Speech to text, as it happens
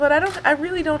But I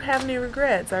really don't have any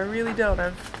regrets. I really don't.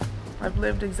 I've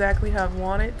lived exactly how I've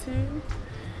wanted to.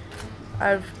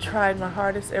 I've tried my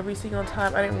hardest every single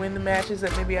time. I didn't win the matches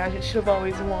that maybe I should have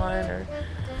always won,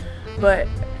 but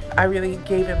I really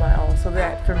gave it my all. So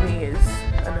that for me is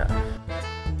enough.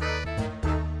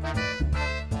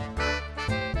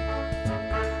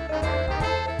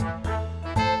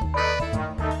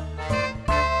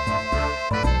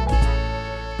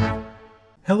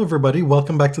 Hello everybody,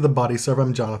 welcome back to the Body Serve.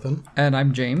 I'm Jonathan. And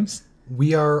I'm James.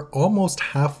 We are almost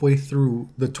halfway through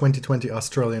the 2020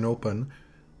 Australian Open.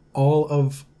 All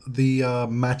of the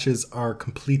matches are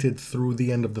completed through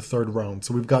the end of the third round.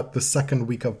 So we've got the second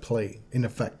week of play, in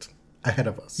effect, ahead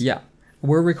of us. Yeah.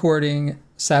 We're recording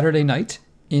Saturday night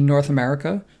in North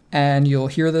America, and you'll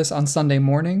hear this on Sunday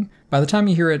morning. By the time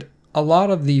you hear it, a lot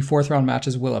of the fourth round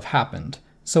matches will have happened.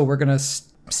 So we're going to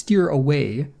steer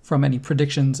away from any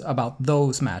predictions about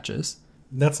those matches.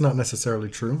 That's not necessarily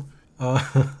true.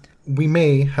 We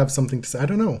may have something to say. I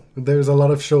don't know. There's a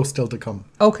lot of shows still to come.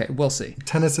 Okay, we'll see.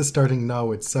 Tennis is starting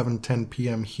now. It's 7:10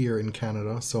 p.m. here in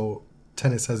Canada. So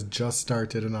tennis has just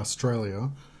started in Australia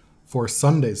for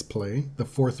Sunday's play. The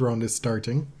fourth round is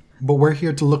starting. But we're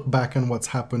here to look back on what's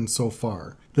happened so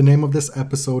far. The name of this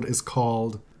episode is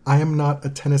called I Am Not a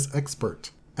Tennis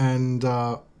Expert. And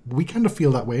we kind of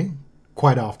feel that way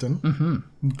quite often. Mm-hmm.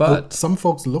 But some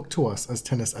folks look to us as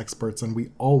tennis experts, and we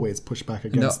always push back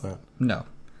against that. No.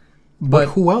 But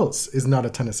who else is not a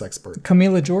tennis expert?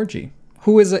 Camila Giorgi,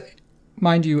 who is,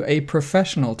 mind you, a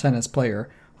professional tennis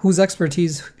player whose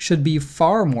expertise should be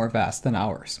far more vast than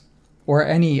ours, or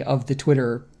any of the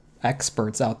Twitter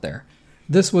experts out there.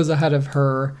 This was ahead of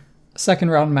her second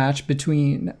round match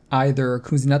between either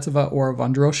Kuznetsova or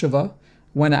Vondrousova.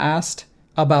 When asked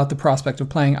about the prospect of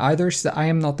playing either, she said, I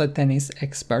am not a tennis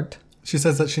expert. She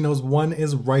says that she knows one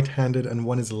is right-handed and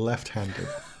one is left-handed.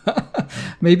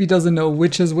 Maybe doesn't know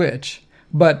which is which,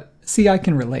 but see, I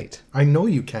can relate. I know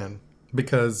you can,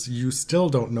 because you still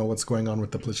don't know what's going on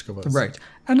with the Pliskovas. Right.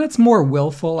 And it's more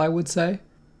willful, I would say.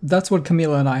 That's what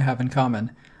Camila and I have in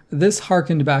common. This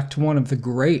harkened back to one of the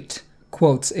great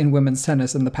quotes in women's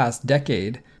tennis in the past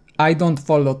decade. I don't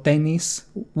follow tennis,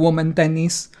 woman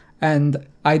tennis, and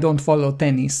I don't follow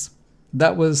tennis.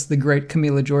 That was the great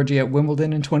Camila Giorgi at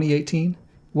Wimbledon in 2018.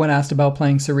 When asked about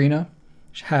playing Serena,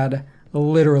 she had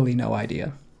literally no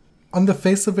idea. On the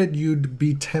face of it, you'd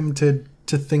be tempted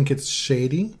to think it's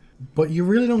shady, but you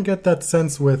really don't get that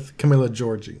sense with Camila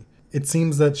Giorgi. It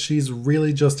seems that she's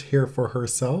really just here for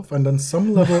herself, and on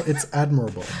some level, it's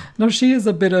admirable. No, she is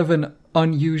a bit of an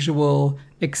unusual,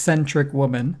 eccentric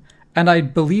woman, and I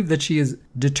believe that she is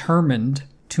determined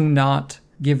to not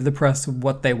give the press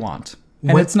what they want.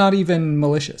 And it's not even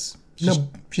malicious.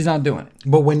 She's not doing it.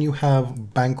 But when you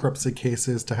have bankruptcy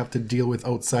cases to have to deal with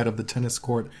outside of the tennis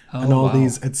court and all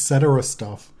these etc.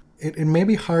 stuff, it may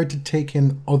be hard to take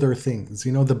in other things.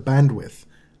 You know, the bandwidth.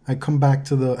 I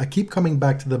keep coming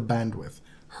back to the bandwidth.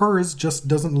 Hers just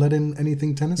doesn't let in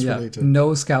anything tennis related.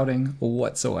 No scouting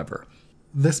whatsoever.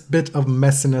 This bit of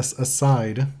messiness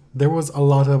aside, there was a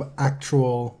lot of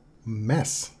actual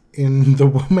mess in the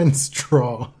women's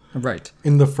draw. Right.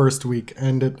 In the first week,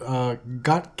 and it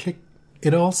got kicked.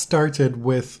 It all started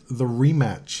with the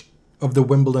rematch of the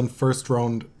Wimbledon first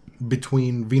round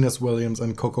between Venus Williams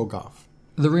and Coco Gauff.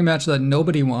 The rematch that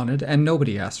nobody wanted and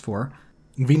nobody asked for.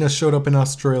 Venus showed up in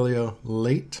Australia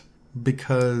late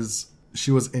because she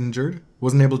was injured,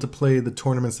 wasn't able to play the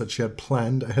tournaments that she had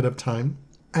planned ahead of time.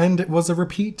 And it was a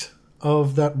repeat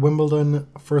of that Wimbledon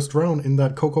first round in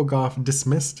that Coco Gauff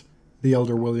dismissed the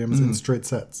elder Williams in straight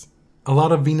sets. A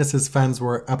lot of Venus's fans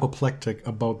were apoplectic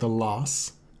about the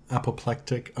loss,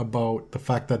 apoplectic about the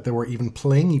fact that they were even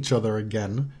playing each other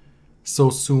again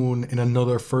so soon in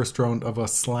another first round of a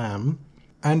slam,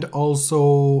 and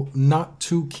also not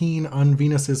too keen on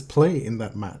Venus's play in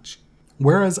that match.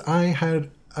 Whereas I had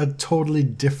a totally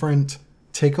different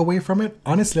takeaway from it.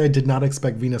 Honestly, I did not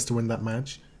expect Venus to win that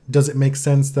match. Does it make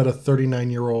sense that a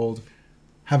 39-year-old,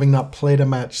 having not played a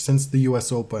match since the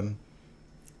US Open,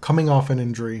 coming off an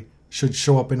injury, should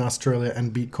show up in Australia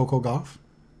and beat Coco Gauff?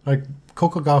 Like,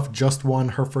 Coco Gauff just won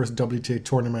her first WTA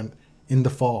tournament in the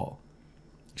fall.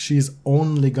 She's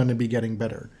only going to be getting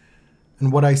better.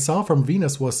 And what I saw from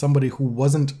Venus was somebody who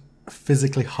wasn't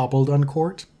physically hobbled on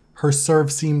court. Her serve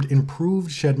seemed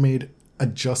improved. She had made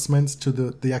adjustments to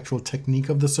the actual technique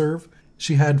of the serve.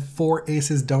 She had 4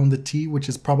 aces down the tee, which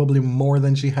is probably more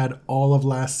than she had all of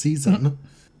last season.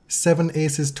 7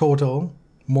 aces total,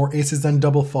 more aces than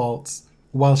double faults.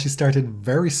 While she started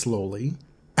very slowly,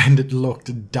 and it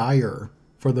looked dire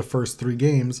for the first 3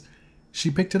 games,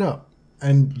 she picked it up.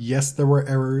 And yes, there were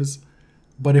errors,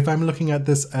 but if I'm looking at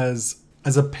this as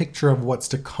as a picture of what's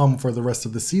to come for the rest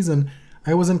of the season,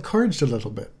 I was encouraged a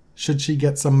little bit. Should she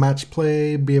get some match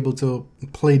play, be able to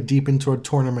play deep into a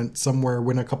tournament somewhere,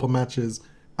 win a couple matches,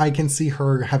 I can see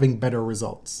her having better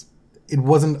results. It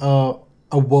wasn't a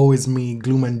woe is me,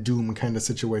 gloom and doom kind of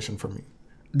situation for me.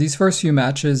 These first few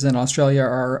matches in Australia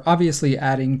are obviously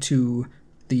adding to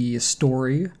the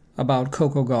story about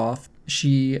Coco Gauff.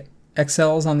 She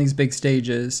excels on these big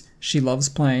stages. She loves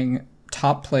playing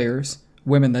top players,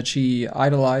 women that she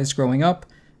idolized growing up.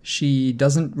 She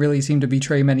doesn't really seem to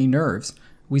betray many nerves.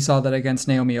 We saw that against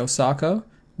Naomi Osaka,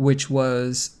 which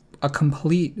was a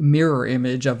complete mirror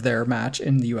image of their match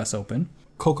in the US Open.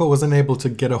 Coco wasn't able to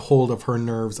get a hold of her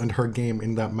nerves and her game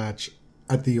in that match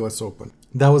at the US Open.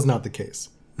 That was not the case.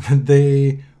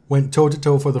 They went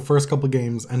toe-to-toe for the first couple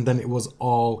games, and then it was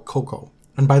all Coco.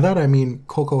 And by that I mean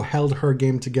Coco held her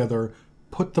game together,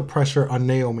 put the pressure on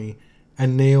Naomi,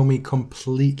 and Naomi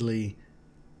completely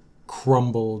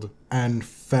crumbled and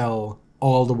fell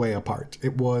all the way apart.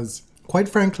 It was, quite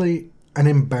frankly, an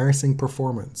embarrassing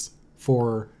performance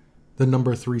for the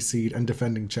number 3 seed and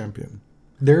defending champion.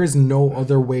 There is no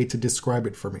other way to describe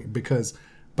it for me, because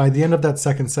by the end of that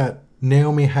second set,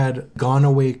 Naomi had gone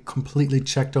away completely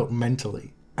checked out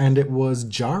mentally. And it was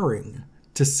jarring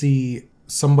to see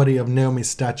somebody of Naomi's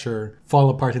stature fall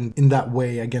apart in that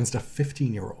way against a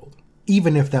 15-year-old.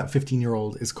 Even if that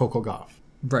 15-year-old is Coco Gauff.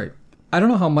 Right. I don't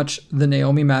know how much the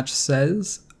Naomi match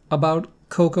says about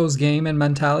Coco's game and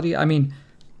mentality. I mean,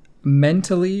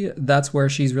 mentally, that's where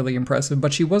she's really impressive,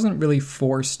 but she wasn't really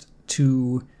forced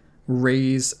to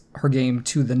raise her game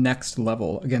to the next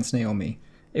level against Naomi.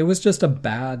 It was just a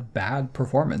bad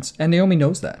performance. And Naomi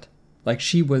knows that. Like,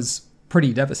 she was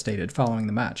pretty devastated following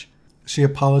the match. She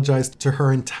apologized to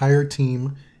her entire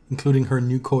team, including her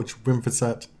new coach, Wim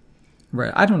Fissette.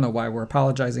 Right. I don't know why we're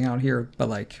apologizing out here, but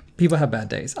like, people have bad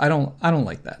days. I don't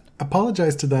like that.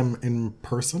 Apologize to them in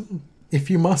person, if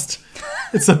you must.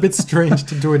 It's a bit strange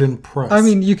to do it in press. I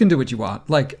mean, you can do what you want.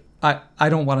 Like, I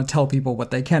don't want to tell people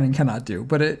what they can and cannot do,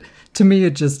 but to me,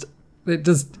 it just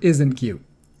isn't cute.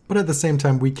 But at the same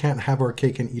time, we can't have our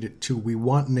cake and eat it too. We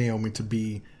want Naomi to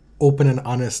be open and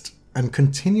honest and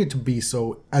continue to be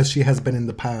so as she has been in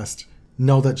the past.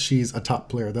 Know that she's a top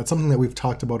player. That's something that we've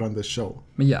talked about on this show.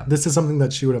 Yeah. This is something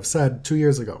that she would have said 2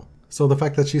 years ago. So the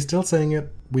fact that she's still saying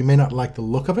it, we may not like the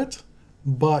look of it,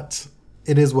 but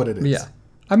it is what it is. Yeah.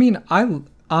 I mean, I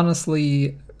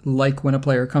honestly like when a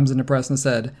player comes into press and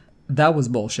said, that was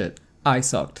bullshit. I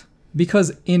sucked.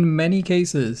 Because in many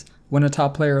cases, when a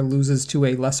top player loses to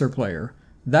a lesser player,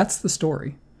 that's the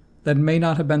story. That may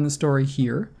not have been the story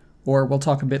here, or we'll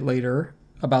talk a bit later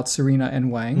about Serena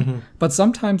and Wang, Mm-hmm. but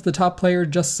sometimes the top player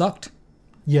just sucked.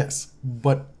 Yes,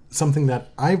 but something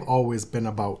that I've always been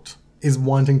about is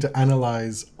wanting to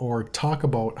analyze or talk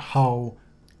about how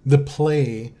the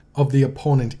play of the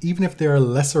opponent, even if they're a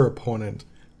lesser opponent,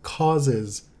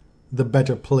 causes the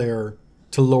better player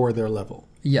to lower their level.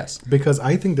 Yes. Because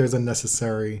I think there's a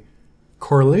necessary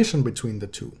correlation between the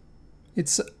two.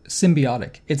 It's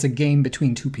symbiotic. It's a game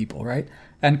between two people, right?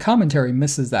 And commentary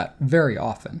misses that very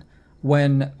often.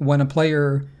 When a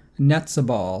player nets a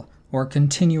ball or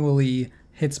continually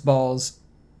hits balls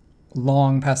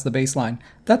long past the baseline,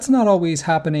 that's not always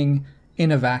happening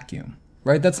in a vacuum,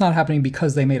 right? That's not happening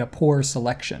because they made a poor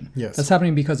selection. Yes. That's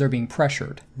happening because they're being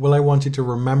pressured. Well, I want you to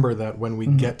remember that when we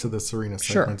get to the Serena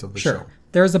segment of the show.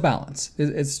 There's a balance,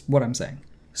 is what I'm saying.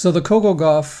 So the Coco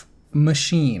Gauff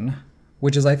machine,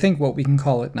 which is I think what we can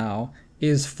call it now,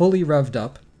 is fully revved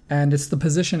up, and it's the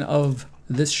position of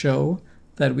this show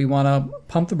that we want to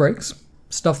pump the brakes.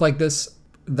 Stuff like this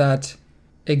that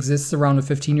exists around a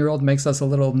 15-year-old makes us a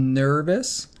little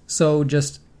nervous. So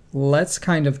just let's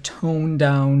kind of tone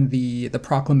down the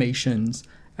proclamations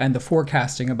and the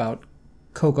forecasting about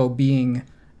Coco being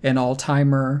an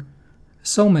all-timer.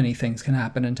 So many things can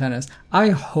happen in tennis. I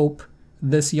hope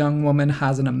this young woman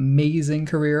has an amazing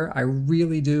career. I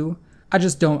really do. I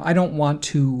don't want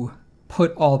to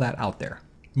put all that out there.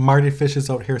 Marty Fish is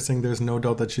out here saying there's no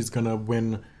doubt that she's going to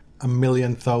win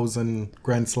 1,000,000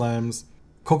 Grand Slams.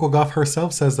 Coco Gauff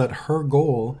herself says that her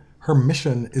goal, her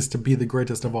mission, is to be the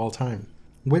greatest of all time.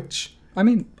 Which... I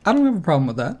mean, I don't have a problem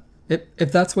with that.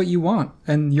 If that's what you want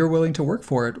and you're willing to work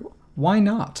for it, why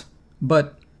not?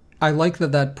 But I like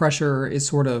that pressure is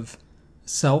sort of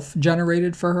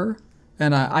self-generated for her.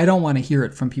 And I don't want to hear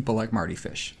it from people like Marty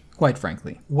Fish, quite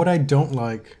frankly. What I don't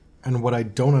like and what I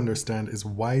don't understand is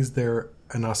why is there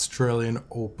an Australian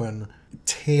Open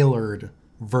tailored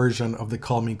version of the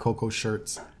Call Me Coco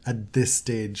shirts at this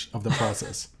stage of the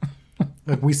process?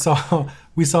 Like we saw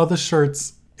the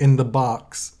shirts in the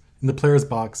box, in the player's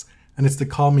box, and it's the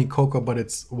Call Me Coco, but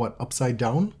it's upside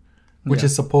down. which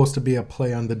is supposed to be a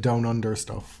play on the down under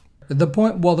stuff. The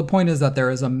point is that there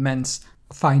is immense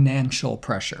financial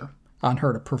pressure on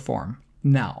her to perform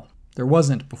now. There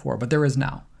wasn't before, but there is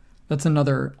now. That's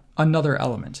another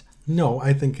element. No,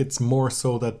 I think it's more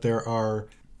so that there are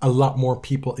a lot more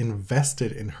people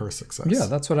invested in her success. Yeah,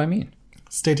 that's what I mean.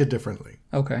 Stated differently.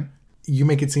 Okay. You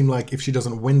make it seem like if she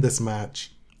doesn't win this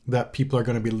match, that people are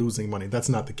going to be losing money. That's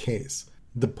not the case.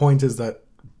 The point is that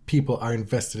people are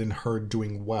invested in her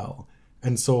doing well.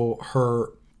 And so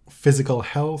her physical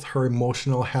health, her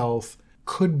emotional health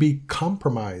could be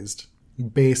compromised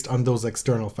based on those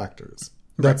external factors.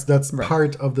 That's right.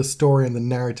 Part of the story and the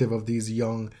narrative of these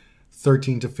young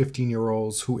 13 to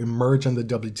 15-year-olds who emerge on the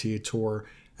WTA tour,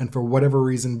 and for whatever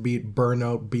reason, be it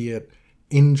burnout, be it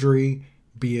injury,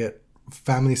 be it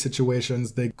family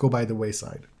situations, they go by the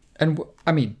wayside. And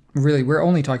I mean, really, we're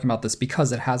only talking about this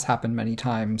because it has happened many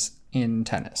times in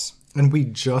tennis. And we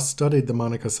just studied the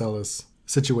Monica Seles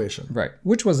situation. Right,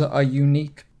 which was a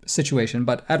unique situation,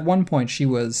 but at one point she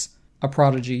was a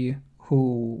prodigy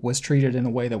who was treated in a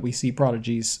way that we see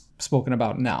prodigies spoken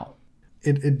about now.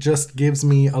 It just gives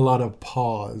me a lot of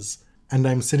pause, and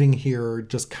I'm sitting here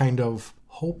just kind of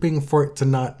hoping for it to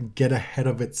not get ahead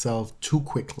of itself too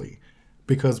quickly,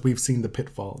 because we've seen the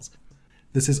pitfalls.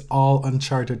 This is all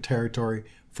uncharted territory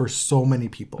for so many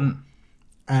people.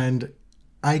 And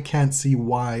I can't see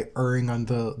why erring on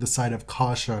the side of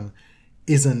caution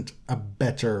isn't a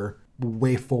better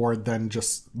way forward than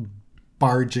just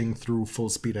barging through full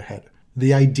speed ahead.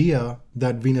 The idea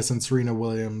that Venus and Serena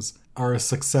Williams are a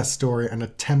success story and a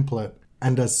template,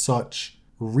 and as such,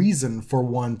 reason for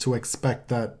one to expect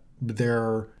that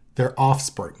their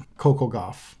offspring, Coco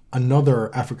Gauff,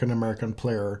 another African-American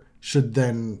player, should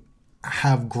then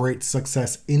have great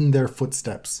success in their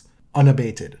footsteps,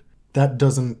 unabated. That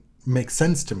doesn't make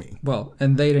sense to me. Well,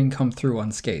 and they didn't come through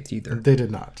unscathed either. They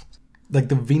did not. Like,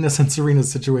 the Venus and Serena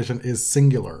situation is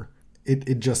singular.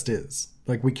 It just is.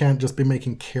 Like, we can't just be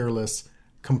making careless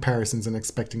comparisons and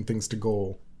expecting things to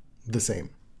go the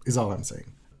same, is all I'm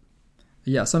saying.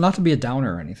 Yeah, so not to be a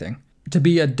downer or anything. To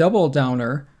be a double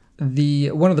downer,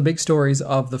 one of the big stories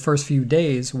of the first few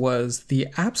days was the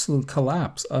absolute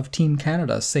collapse of Team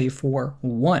Canada, save for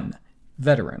one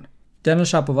veteran.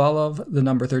 Denis Shapovalov, the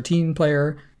number 13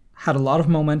 player, had a lot of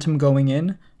momentum going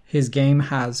in. His game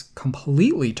has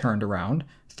completely turned around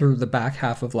through the back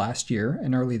half of last year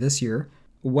and early this year.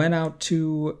 Went out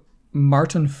to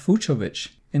Martin Fucsovics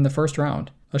in the first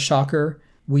round. A shocker.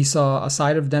 We saw a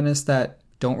side of Denis that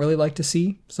don't really like to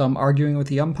see. Some arguing with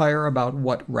the umpire about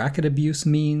what racket abuse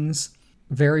means.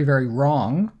 Very, very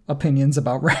wrong opinions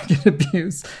about racket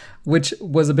abuse, which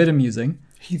was a bit amusing.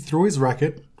 He threw his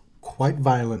racket quite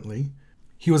violently.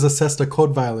 He was assessed a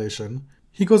code violation.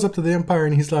 He goes up to the umpire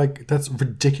and he's like, "That's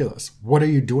ridiculous. What are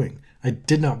you doing? I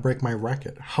did not break my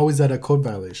racket. How is that a code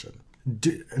violation?"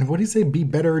 And what do you say? Be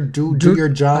better, do your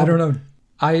job? I don't know.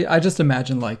 I just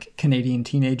imagine, like, Canadian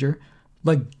teenager.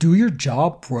 Like, do your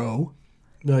job, bro.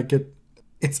 Like,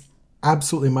 it's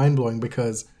absolutely mind-blowing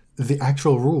because the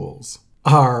actual rules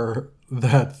are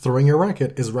that throwing your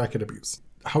racket is racket abuse.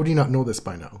 How do you not know this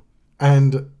by now?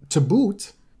 And to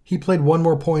boot, he played one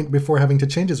more point before having to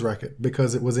change his racket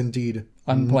because it was indeed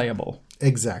unplayable.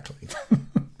 Exactly.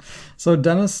 So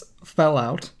Denis fell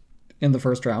out in the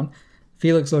first round.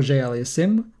 Felix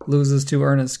Auger-Aliassime loses to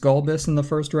Ernest Gulbis in the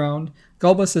first round.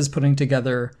 Gulbis is putting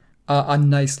together a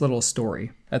nice little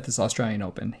story at this Australian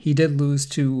Open. He did lose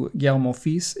to Guillermo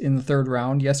Fils in the third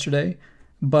round yesterday,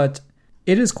 but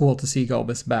it is cool to see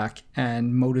Gulbis back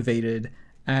and motivated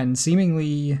and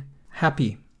seemingly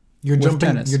happy. You're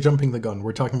jumping the gun.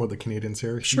 We're talking about the Canadians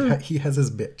here. Sure. He has his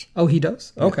bit. Oh, he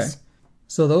does? Yes. Okay.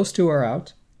 So those two are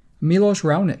out. Milos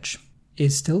Raonic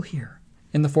is still here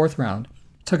in the fourth round.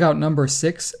 Took out number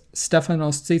 6,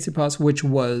 Stefanos Tsitsipas, which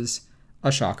was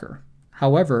a shocker.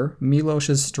 However,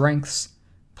 Milos's strengths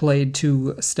played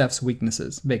to Steph's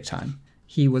weaknesses big time.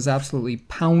 He was absolutely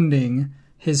pounding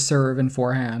his serve and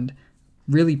forehand,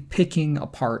 really picking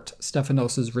apart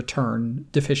Stefanos' return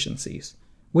deficiencies,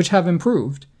 which have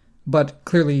improved, but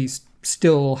clearly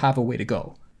still have a way to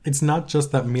go. It's not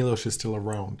just that Milos is still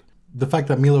around. The fact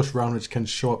that Milos Raonic can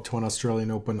show up to an Australian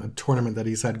Open, a tournament that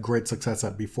he's had great success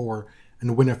at before,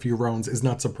 and win a few rounds is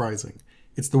not surprising.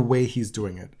 It's the way he's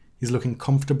doing it. He's looking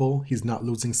comfortable. He's not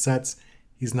losing sets.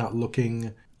 He's not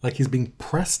looking like he's being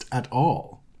pressed at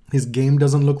all. His game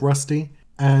doesn't look rusty.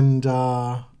 And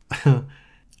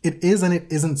it is and it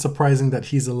isn't surprising that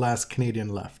he's the last Canadian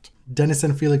left. Denis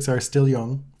and Felix are still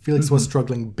young. Felix was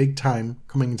struggling big time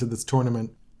coming into this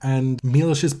tournament. And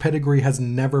Milos's pedigree has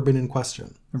never been in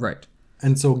question. Right.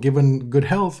 And so given good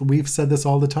health, we've said this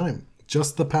all the time.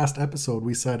 just the past episode,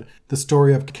 we said the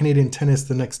story of Canadian tennis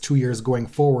the next 2 years going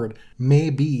forward may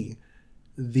be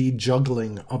the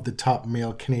juggling of the top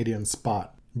male Canadian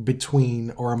spot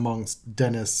between or amongst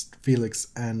Denis, Felix,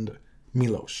 and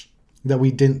Milos. That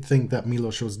we didn't think that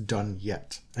Milos was done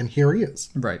yet. And here he is.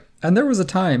 Right. And there was a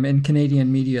time in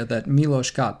Canadian media that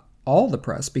Milos got all the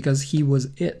press because he was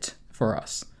it for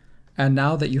us. And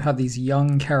now that you have these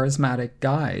young, charismatic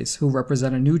guys who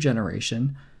represent a new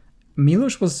generation,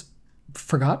 Milos was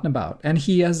forgotten about. And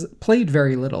he has played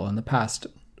very little in the past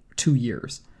 2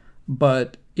 years.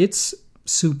 But it's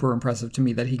super impressive to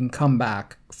me that he can come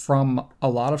back from a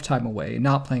lot of time away,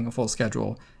 not playing a full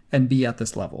schedule, and be at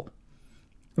this level.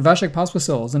 Vasek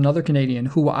Pospisil is another Canadian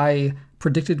who I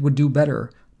predicted would do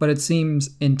better, but it seems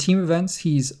in team events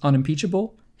he's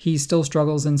unimpeachable. He still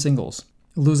struggles in singles,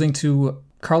 losing to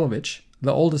Karlovic,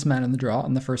 the oldest man in the draw,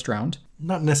 in the first round.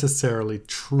 Not necessarily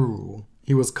true.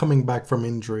 He was coming back from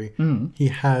injury. He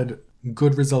had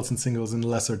good results in singles in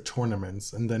lesser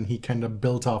tournaments, and then he kind of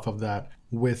built off of that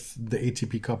with the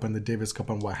ATP Cup and the Davis Cup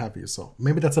and what have you. So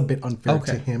maybe that's a bit unfair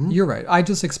to him. You're right. I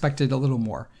just expected a little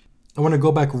more. I want to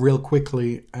go back real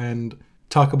quickly and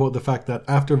talk about the fact that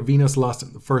after Venus lost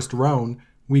in the first round,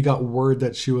 we got word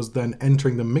that she was then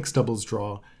entering the mixed doubles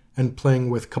draw and playing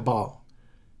with Cabal.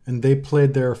 And they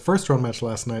played their first round match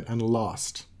last night and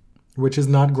lost, which is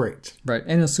not great. Right,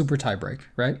 in a super tiebreak,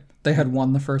 right? They had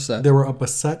won the first set. They were up a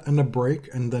set and a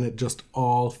break, and then it just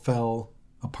all fell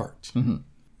apart.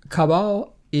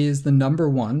 Cabal is the number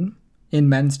one in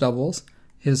men's doubles.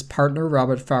 His partner,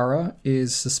 Robert Farah,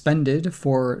 is suspended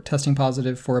for testing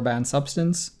positive for a banned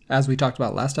substance, as we talked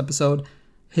about last episode.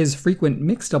 His frequent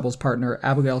mixed doubles partner,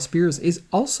 Abigail Spears, is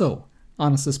also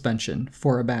on a suspension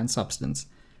for a banned substance.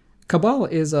 Cabal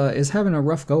is having a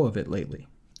rough go of it lately.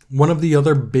 One of the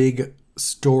other big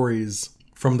stories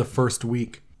from the first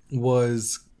week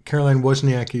was Caroline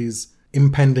Wozniacki's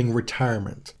impending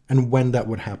retirement and when that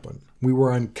would happen. We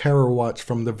were on Caro watch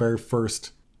from the very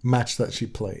first match that she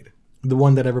played. The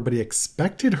one that everybody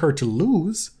expected her to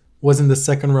lose was in the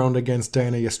second round against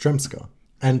Diana Yastremska.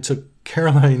 And to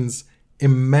Caroline's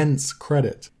immense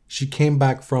credit, she came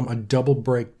back from a double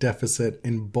break deficit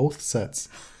in both sets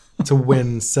to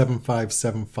win 7-5,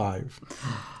 7-5.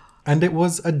 And it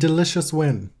was a delicious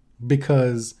win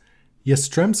because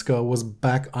Yastremska was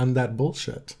back on that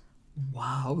bullshit.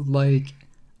 Wow,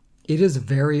 it is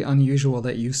very unusual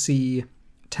that you see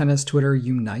tennis Twitter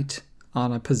unite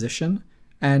on a position.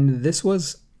 And this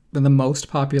was the most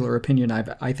popular opinion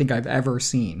I think I've ever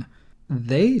seen.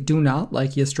 They do not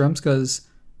like Yastremska's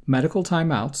medical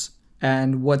timeouts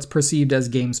and what's perceived as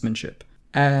gamesmanship.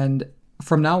 And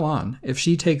from now on, if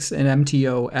she takes an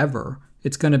MTO ever,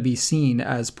 it's going to be seen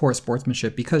as poor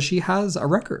sportsmanship because she has a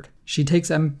record. She takes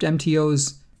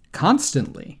MTOs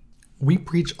constantly. We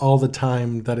preach all the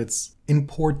time that it's in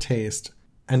poor taste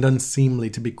and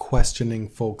unseemly to be questioning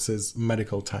folks'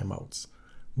 medical timeouts.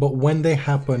 But when they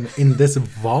happen in this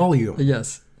volume,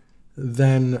 yes,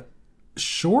 then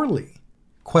surely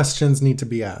questions need to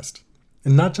be asked.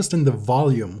 And not just in the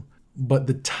volume, but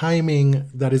the timing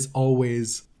that is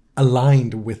always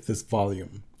aligned with this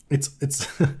volume. It's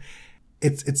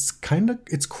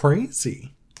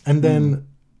crazy. And then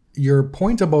your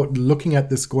point about looking at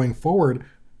this going forward,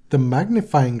 the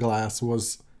magnifying glass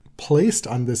was placed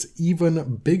on this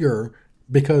even bigger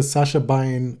because Sasha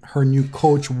Bain, her new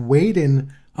coach, weighed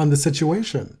in on the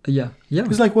situation. Yeah.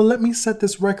 He's like, well, let me set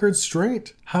this record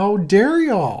straight. How dare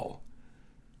y'all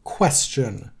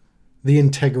question the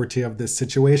integrity of this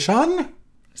situation?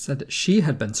 Said she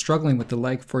had been struggling with the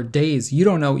leg for days. You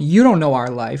don't know our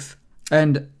life.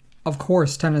 And of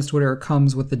course, tennis Twitter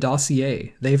comes with the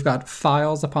dossier. They've got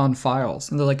files upon files.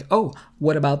 And they're like, oh,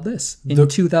 what about this? In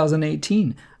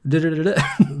 2018.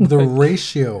 The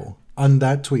ratio on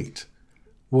that tweet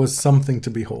was something to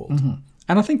behold.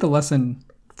 And I think the lesson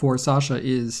for Sasha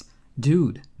is,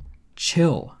 dude,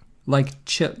 chill.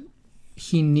 Chill.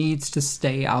 He needs to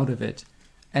stay out of it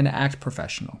and act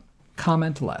professional.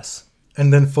 Comment less.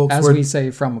 And then folks As we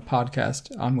say from a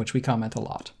podcast on which we comment a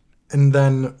lot. And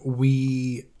then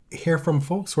we hear from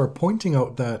folks who are pointing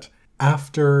out that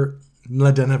after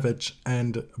Mladenovic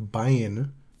and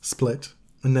Bain split,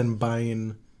 and then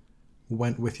Bain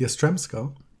went with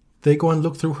Yastremska, they go and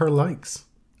look through her likes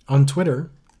on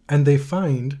Twitter, and they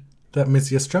find that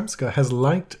Ms. Yastremska has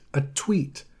liked a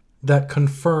tweet that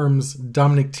confirms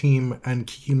Dominic Thiem and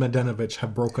Kiki Mladenovic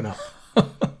have broken up.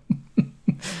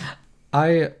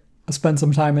 I spent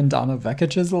some time in Donna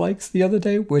Vekic's likes the other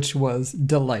day, which was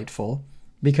delightful,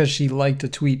 because she liked a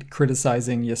tweet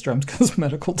criticizing Yastremska's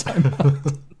medical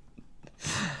timeout.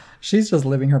 She's just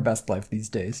living her best life these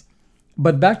days.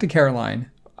 But back to Caroline.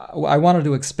 I wanted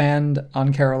to expand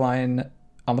on Caroline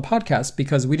on the podcast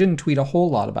because we didn't tweet a whole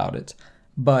lot about it.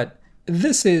 But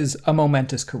this is a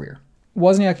momentous career.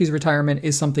 Wozniacki's retirement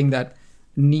is something that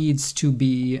needs to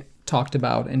be talked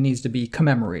about and needs to be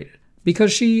commemorated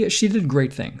because she did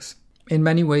great things. In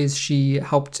many ways, she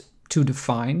helped to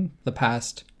define the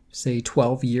past, say,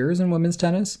 12 years in women's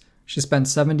tennis. She spent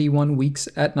 71 weeks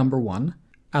at number one,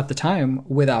 at the time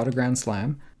without a Grand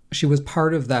Slam. She was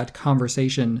part of that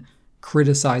conversation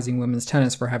criticizing women's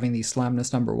tennis for having these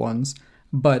slamness number ones.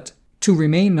 But to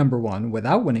remain number one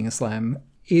without winning a slam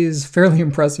is fairly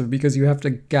impressive because you have to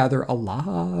gather a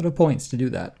lot of points to do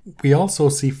that. We also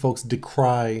see folks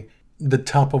decry the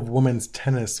top of women's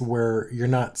tennis where you're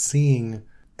not seeing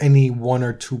any one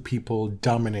or two people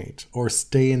dominate or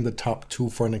stay in the top two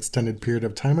for an extended period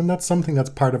of time. And that's something that's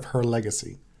part of her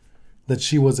legacy that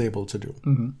she was able to do.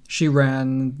 Mm-hmm. She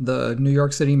ran the New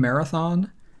York City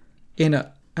Marathon in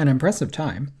an impressive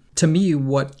time. To me,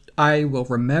 what I will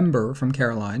remember from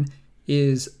Caroline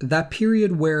is that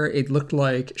period where it looked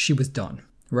like she was done,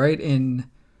 right? In,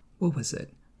 what was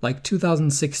it? Like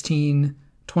 2016,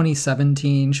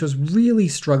 2017, she was really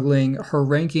struggling. Her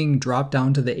ranking dropped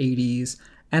down to the 80s,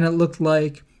 and it looked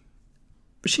like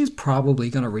she's probably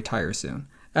going to retire soon.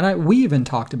 And we even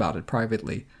talked about it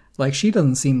privately. Like, she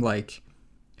doesn't seem like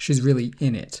she's really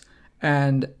in it.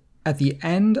 And at the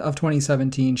end of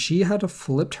 2017, she had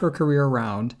flipped her career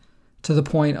around to the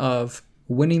point of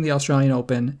winning the Australian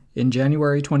Open in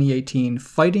January 2018,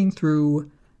 fighting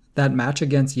through that match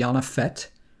against Jana Fett,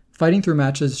 fighting through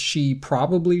matches she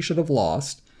probably should have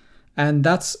lost. And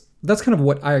that's kind of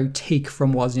what I take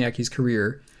from Wozniacki's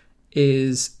career,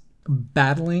 is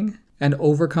battling and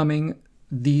overcoming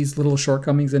these little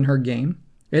shortcomings in her game.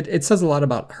 It says a lot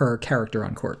about her character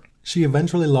on court. She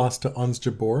eventually lost to Ons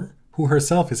Jabeur, who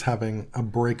herself is having a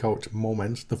breakout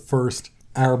moment, the first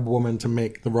Arab woman to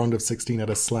make the round of 16 at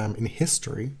a slam in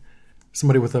history.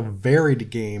 Somebody with a varied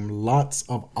game, lots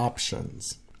of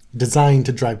options, designed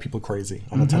to drive people crazy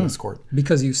on a tennis court.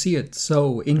 Because you see it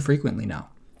so infrequently now.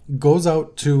 Goes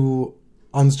out to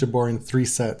Ons Jabeur in 3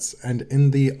 sets, and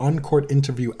in the on-court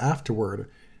interview afterward,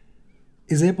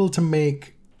 is able to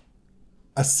make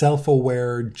a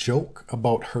self-aware joke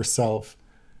about herself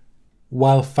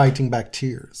while fighting back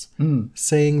tears,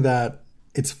 saying that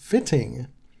it's fitting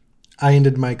I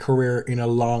ended my career in a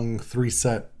long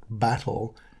 3-set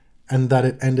battle and that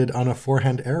it ended on a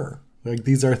forehand error. Like,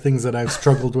 these are things that I've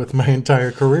struggled with my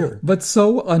entire career. But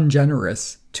so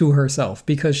ungenerous to herself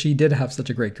because she did have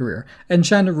such a great career. And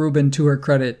Chanda Rubin, to her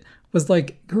credit, was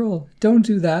like, girl, don't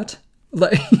do that.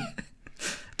 Like,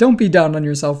 don't be down on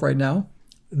yourself right now.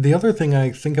 The other thing I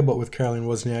think about with Caroline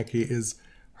Wozniacki is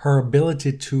her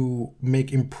ability to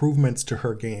make improvements to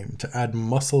her game, to add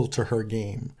muscle to her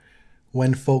game.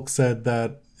 When folks said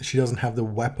that she doesn't have the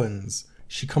weapons,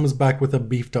 she comes back with a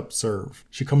beefed up serve.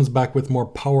 She comes back with more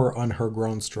power on her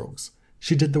ground strokes.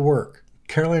 She did the work.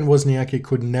 Caroline Wozniacki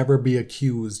could never be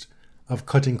accused of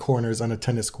cutting corners on a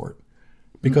tennis court.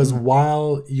 Because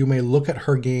while you may look at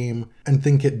her game and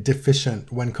think it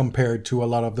deficient when compared to a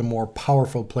lot of the more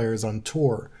powerful players on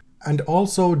tour, and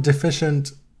also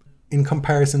deficient in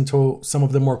comparison to some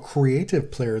of the more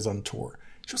creative players on tour,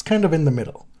 she was kind of in the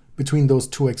middle between those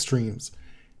two extremes.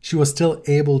 She was still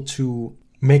able to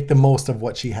make the most of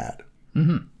what she had.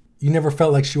 You never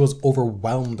felt like she was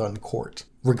overwhelmed on court,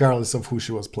 regardless of who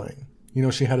she was playing. You know,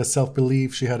 she had a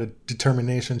self-belief, she had a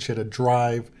determination, she had a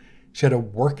drive, she had a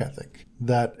work ethic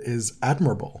that is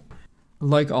admirable.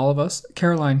 Like all of us,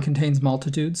 Caroline contains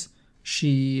multitudes.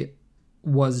 She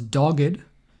was dogged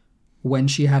when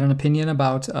she had an opinion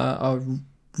about a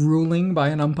ruling by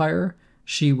an umpire.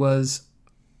 She was,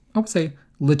 I would say,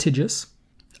 litigious.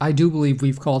 I do believe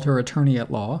we've called her attorney at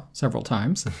law several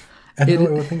times. I think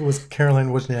it was Caroline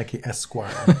Wozniacki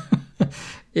Esquire.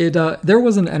 There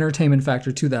was an entertainment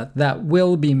factor to that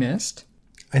will be missed.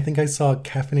 I think I saw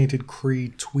Caffeinated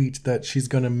Cree tweet that she's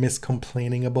going to miss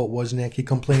complaining about Wozniacki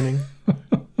complaining.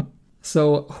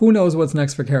 So who knows what's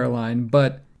next for Caroline,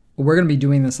 but we're going to be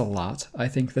doing this a lot, I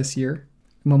think, this year,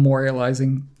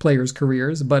 memorializing players'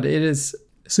 careers, but it is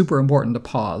super important to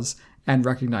pause and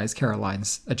recognize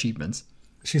Caroline's achievements.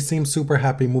 She seems super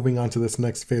happy moving on to this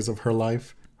next phase of her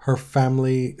life. Her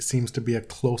family seems to be a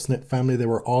close-knit family. They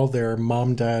were all there,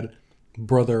 mom, dad,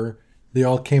 brother. They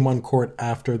all came on court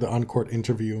after the on-court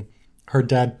interview. Her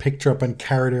dad picked her up and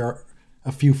carried her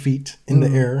a few feet in the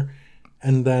air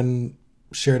and then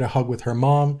shared a hug with her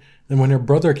mom. And when her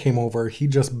brother came over, he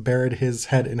just buried his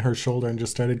head in her shoulder and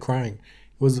just started crying.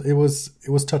 It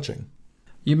was touching.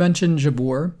 You mentioned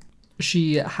Jabeur.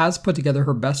 She has put together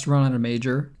her best run at a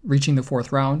major, reaching the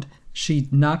 4th round. She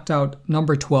knocked out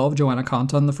number 12, Joanna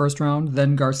Konta, in the first round,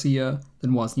 then Garcia,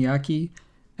 then Wozniacki.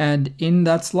 And in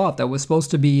that slot that was supposed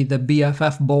to be the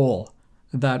BFF Bowl,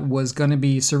 that was going to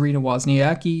be Serena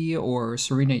Wozniacki or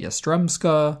Serena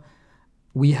Yastremska,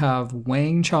 we have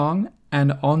Wang Qiang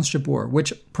and Ons Jabeur,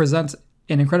 which presents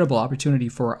an incredible opportunity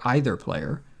for either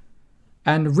player.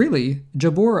 And really,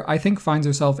 Jabeur, I think, finds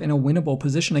herself in a winnable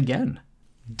position again.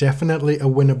 Definitely a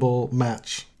winnable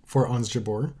match for Ons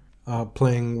Jabeur,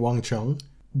 playing Wang Qiang.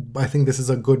 I think this is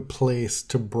a good place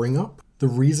to bring up the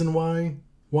reason why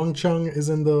Wang Qiang is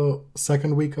in the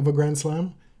second week of a Grand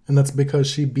Slam, and that's because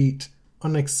she beat,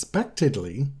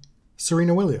 unexpectedly,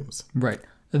 Serena Williams. Right.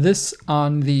 This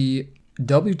on the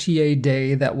WTA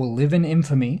day that will live in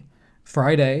infamy,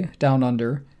 Friday, down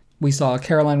under, we saw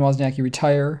Caroline Wozniacki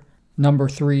retire, number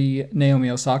 3 Naomi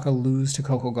Osaka lose to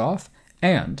Coco Gauff,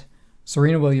 and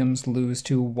Serena Williams lose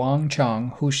to Wang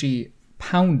Qiang, who she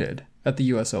pounded at the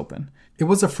US Open. It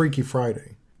was a Freaky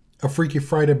Friday. A Freaky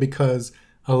Friday because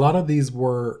a lot of these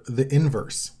were the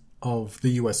inverse of the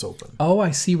US Open. Oh,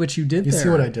 I see what you did there. You see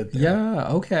what I did there? Yeah,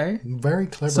 okay. Very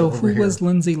clever. So over who here. was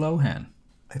Lindsay Lohan?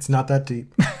 It's not that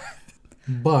deep.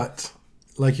 But,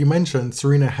 like you mentioned,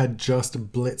 Serena had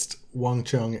just blitzed Wang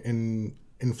Qiang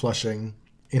in Flushing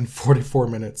in 44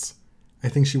 minutes. I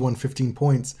think she won 15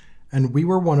 points. And we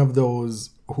were one of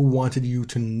those who wanted you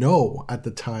to know at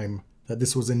the time that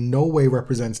this was in no way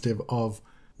representative of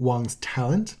Wang's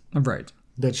talent. Right.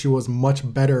 That she was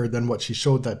much better than what she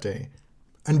showed that day.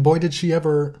 And boy, did she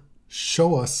ever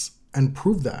show us and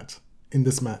prove that in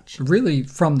this match. Really,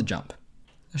 from the jump.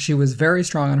 She was very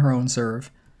strong on her own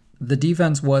serve. The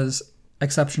defense was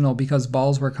exceptional because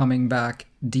balls were coming back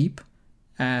deep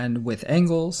and with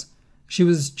angles. She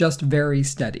was just very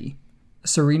steady.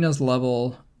 Serena's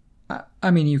level,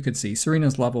 I mean, you could see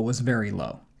Serena's level was very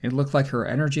low. It looked like her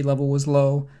energy level was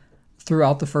low.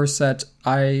 Throughout the first set,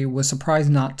 I was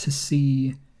surprised not to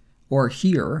see or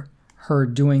hear her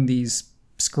doing these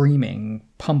screaming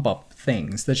pump-up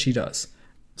things that she does.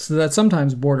 So that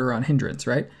sometimes border on hindrance,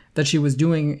 right? That she was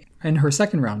doing in her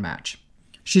second round match.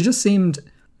 She just seemed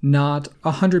not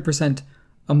 100%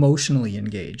 emotionally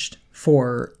engaged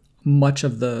for much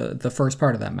of the first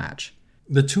part of that match.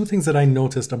 The two things that I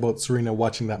noticed about Serena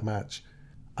watching that match,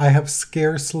 I have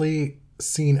scarcely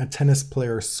seen a tennis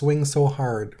player swing so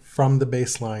hard from the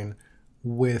baseline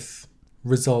with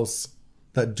results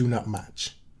that do not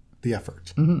match the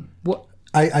effort. Mm-hmm. Well,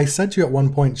 I said to you at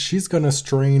one point, she's going to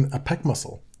strain a pec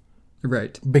muscle.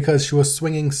 Right. Because she was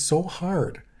swinging so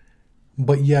hard,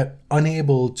 but yet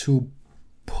unable to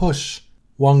push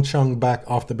Wang Qiang back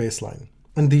off the baseline.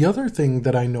 And the other thing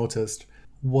that I noticed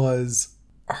was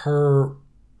her,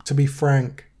 to be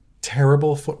frank,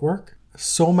 terrible footwork.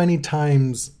 So many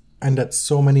times and at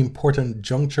so many important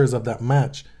junctures of that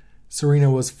match,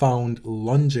 Serena was found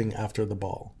lunging after the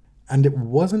ball. And it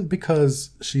wasn't because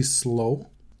she's slow,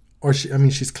 or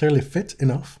she's clearly fit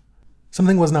enough.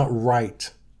 Something was not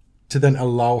right to then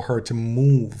allow her to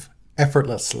move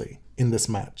effortlessly in this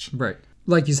match. Right.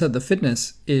 Like you said, the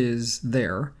fitness is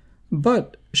there,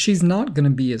 but she's not going to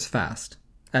be as fast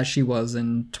as she was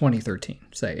in 2013,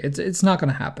 say. It's not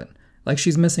going to happen. Like,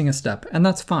 she's missing a step, and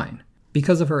that's fine.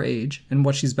 Because of her age and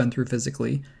what she's been through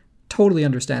physically, totally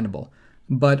understandable.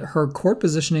 But her court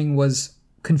positioning was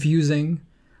confusing.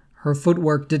 Her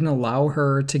footwork didn't allow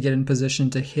her to get in position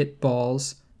to hit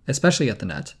balls, especially at the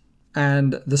net.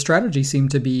 And the strategy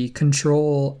seemed to be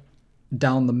control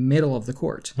down the middle of the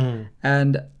court.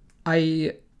 And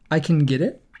I can get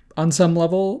it on some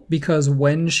level, because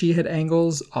when she hit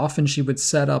angles, often she would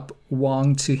set up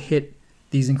Wang to hit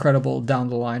these incredible down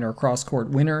the line or cross court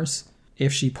winners.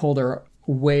 If she pulled her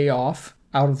way off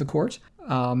out of the court,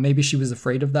 maybe she was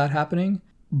afraid of that happening.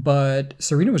 But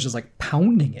Serena was just like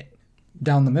pounding it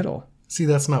down the middle. See,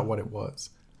 that's not what it was.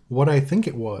 What I think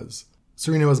it was,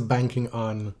 Serena was banking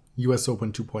on US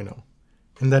Open 2.0.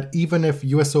 And that even if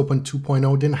US Open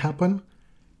 2.0 didn't happen,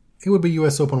 it would be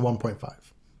US Open 1.5.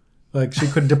 Like, she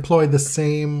could deploy the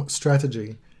same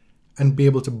strategy and be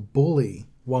able to bully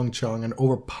Wang Qiang and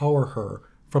overpower her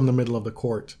from the middle of the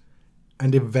court,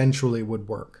 and eventually would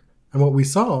work. And what we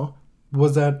saw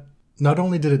was that not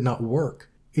only did it not work,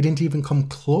 it didn't even come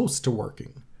close to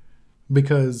working,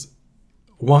 because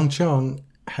Wang Qiang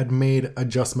had made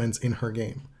adjustments in her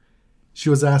game. She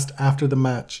was asked after the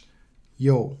match,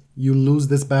 yo, you lose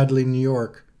this badly in New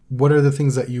York. What are the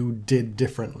things that you did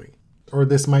differently? Or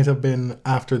this might have been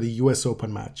after the US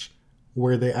Open match,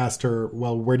 where they asked her,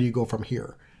 well, where do you go from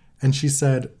here? And she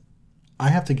said, I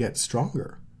have to get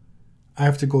stronger. I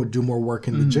have to go do more work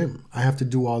in the gym. I have to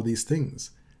do all these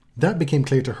things. That became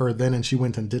clear to her then, and she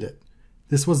went and did it.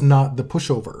 This was not the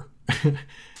pushover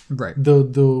Right.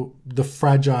 The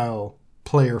fragile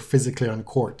player physically on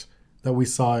court that we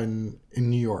saw in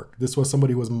New York. This was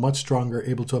somebody who was much stronger,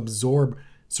 able to absorb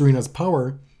Serena's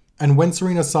power. And when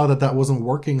Serena saw that that wasn't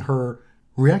working, her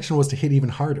reaction was to hit even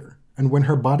harder. And when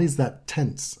her body's that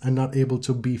tense and not able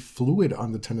to be fluid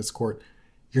on the tennis court,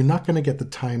 you're not going to get the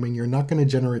timing. You're not going to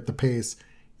generate the pace.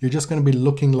 You're just going to be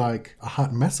looking like a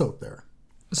hot mess out there.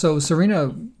 So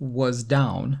Serena was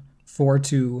down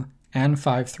 4-2 and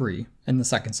 5-3 in the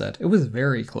second set. It was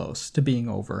very close to being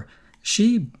over.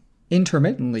 She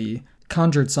intermittently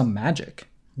conjured some magic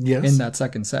in that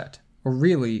second set.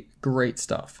 Really great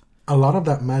stuff. A lot of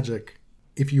that magic,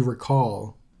 if you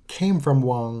recall, came from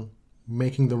Wang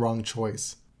making the wrong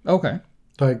choice. Okay.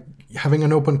 Like having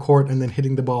an open court and then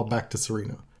hitting the ball back to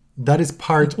Serena. That is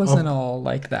part of... It wasn't all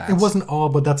like that. It wasn't all,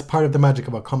 but that's part of the magic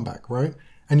of a comeback, right?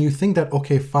 And you think that,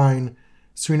 okay, fine,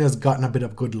 Serena's gotten a bit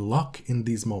of good luck in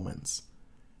these moments.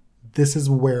 This is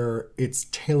where it's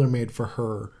tailor-made for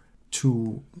her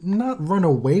to not run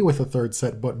away with a third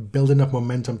set, but build enough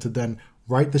momentum to then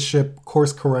right the ship,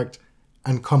 course correct,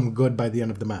 and come good by the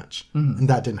end of the match. Mm-hmm. And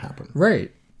that didn't happen.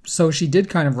 Right. So she did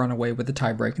kind of run away with the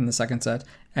tiebreak in the second set.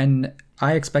 And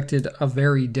I expected a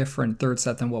very different third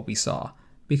set than what we saw.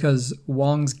 Because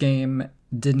Wang's game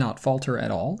did not falter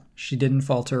at all. She didn't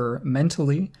falter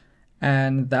mentally.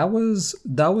 And that was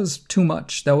too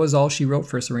much. That was all she wrote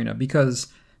for Serena. Because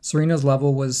Serena's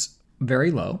level was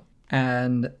very low.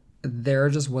 And there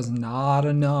just was not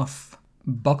enough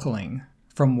buckling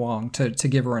from Wang to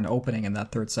give her an opening in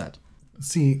that third set.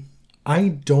 See, I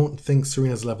don't think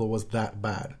Serena's level was that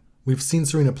bad. We've seen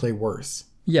Serena play worse.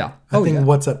 Yeah. I think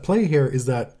what's at play here is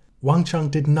that Wang Qiang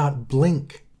did not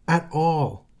blink at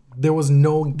all. There was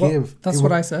no give. That's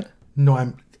what I said. No,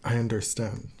 I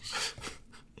understand.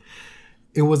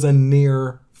 It was a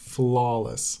near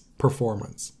flawless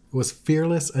performance. It was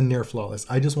fearless and near flawless.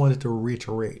 I just wanted to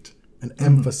reiterate and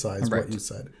emphasize what you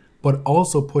said, but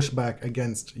also push back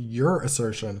against your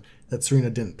assertion that Serena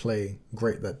didn't play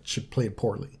great, that she played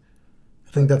poorly.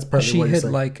 I think that's partly what you're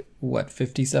saying. She hit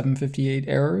 57, 58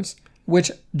 errors,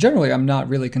 which generally I'm not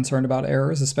really concerned about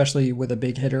errors, especially with a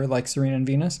big hitter like Serena and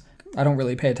Venus. I don't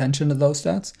really pay attention to those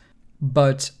stats.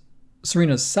 But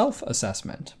Serena's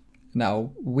self-assessment,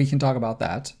 now we can talk about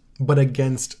that. But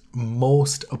against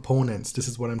most opponents, this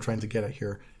is what I'm trying to get at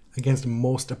here, against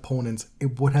most opponents,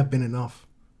 it would have been enough.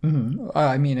 Mm-hmm.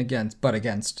 I mean,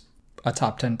 against a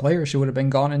top 10 player, she would have been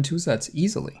gone in 2 sets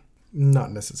easily.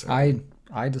 Not necessarily.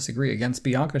 I disagree. Against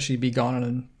Bianca, she'd be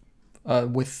gone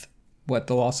with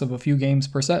the loss of a few games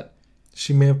per set.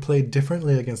 She may have played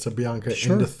differently against a Bianca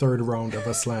in the third round of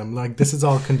a slam. This is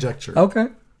all conjecture. Okay.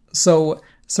 So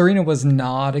Serena was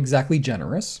not exactly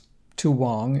generous to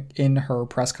Wang in her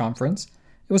press conference.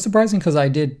 It was surprising because I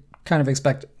did kind of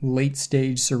expect late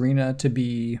stage Serena to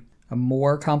be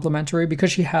more complimentary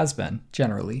because she has been,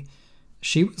 generally.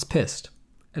 She was pissed.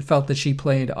 It felt that she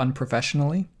played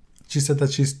unprofessionally. She said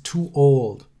that she's too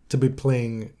old to be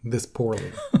playing this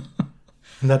poorly.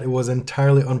 And that it was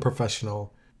entirely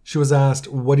unprofessional. She was asked,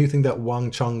 what do you think that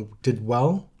Wang Qiang did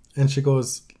well? And she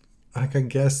goes, I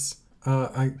guess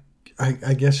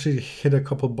she hit a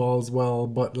couple balls well,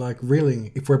 but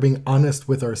really, if we're being honest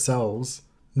with ourselves,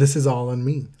 this is all on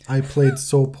me. I played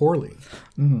so poorly.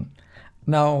 Mm-hmm.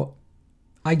 Now,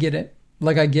 I get it.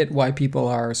 I get why people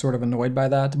are sort of annoyed by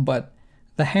that, but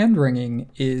the hand-wringing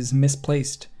is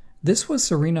misplaced. This was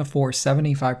Serena for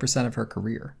 75% of her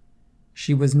career.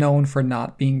 She was known for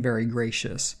not being very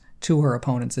gracious to her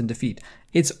opponents in defeat.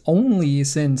 It's only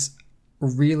since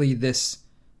really this,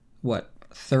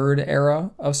 third era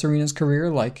of Serena's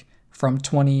career, from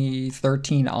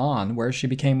 2013 on, where she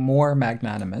became more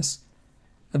magnanimous.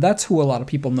 That's who a lot of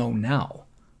people know now.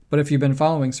 But if you've been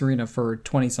following Serena for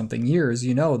 20-something years,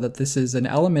 you know that this is an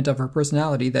element of her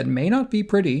personality that may not be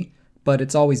pretty, but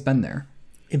it's always been there.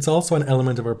 It's also an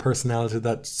element of her personality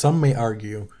that some may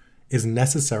argue is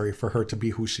necessary for her to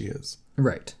be who she is.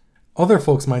 Right. Other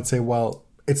folks might say, well,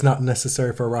 it's not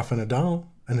necessary for Rafa Nadal,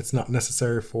 and it's not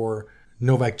necessary for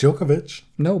Novak Djokovic.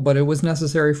 No, but it was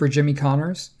necessary for Jimmy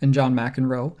Connors and John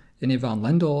McEnroe and Yvonne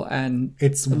Lendl, and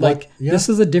it's this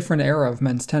is a different era of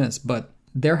men's tennis, but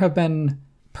there have been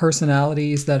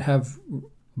personalities that have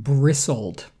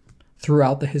bristled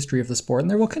throughout the history of the sport, and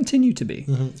there will continue to be.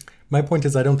 Mm-hmm. My point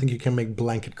is, I don't think you can make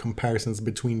blanket comparisons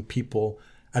between people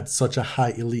at such a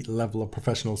high elite level of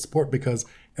professional sport because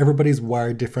everybody's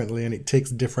wired differently and it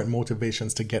takes different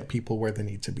motivations to get people where they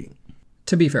need to be.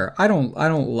 To be fair, I don't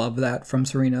love that from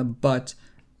Serena, but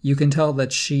you can tell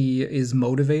that she is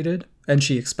motivated and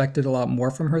she expected a lot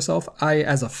more from herself.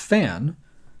 As a fan,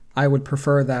 I would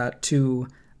prefer that to,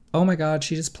 oh my God,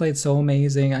 she just played so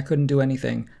amazing, I couldn't do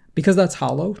anything. because that's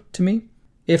hollow to me.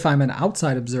 If I'm an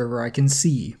outside observer, I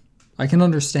can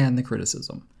understand the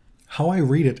criticism. How I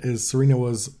read it is Serena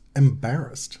was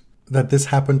embarrassed that this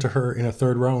happened to her in a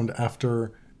third round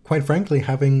after, quite frankly,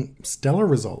 having stellar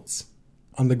results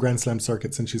on the Grand Slam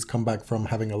circuit since she's come back from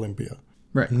having Olympia.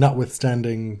 Right.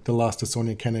 Notwithstanding the loss to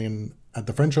Sonia Kenin at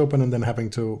the French Open and then having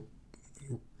to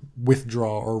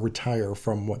withdraw or retire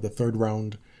from the third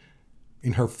round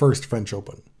in her first French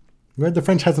Open. Right, the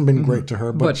French hasn't been great to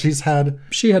her, but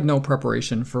she had no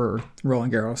preparation for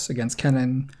Roland Garros against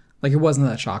Kenin. Like, it wasn't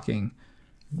that shocking.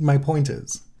 My point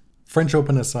is, French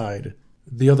Open aside,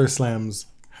 the other slams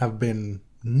have been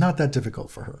not that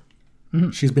difficult for her.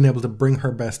 Mm-hmm. She's been able to bring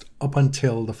her best up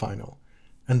until the final.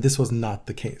 And this was not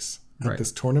the case at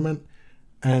this tournament.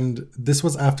 And this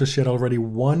was after she had already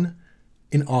won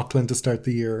in Auckland to start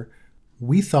the year.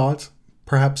 We thought,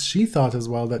 perhaps she thought as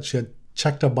well, that she had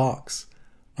checked a box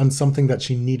on something that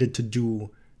she needed to do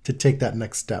to take that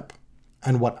next step.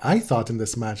 And what I thought in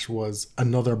this match was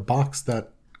another box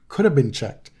that could have been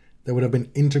checked, that would have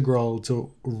been integral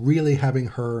to really having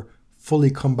her fully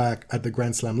come back at the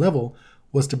Grand Slam level,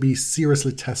 was to be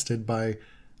seriously tested by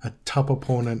a top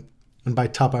opponent. And by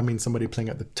top, I mean somebody playing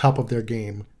at the top of their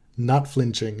game, not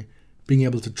flinching, being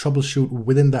able to troubleshoot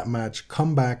within that match,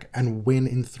 come back and win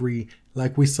in 3,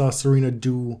 like we saw Serena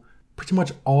do pretty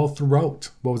much all throughout,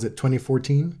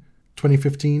 2014,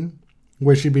 2015,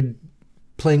 where she'd be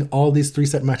playing all these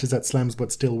 3-set matches at slams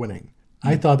but still winning.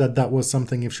 I thought that was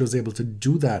something, if she was able to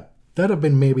do that, that'd have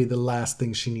been maybe the last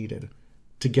thing she needed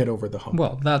to get over the hump.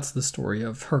 Well, that's the story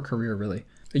of her career, really.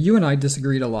 You and I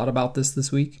disagreed a lot about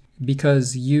this week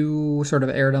because you sort of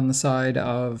erred on the side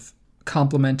of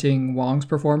complimenting Wang's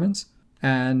performance,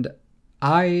 and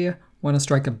I want to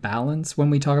strike a balance when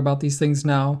we talk about these things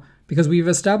now, because we've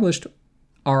established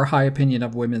our high opinion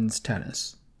of women's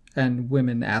tennis and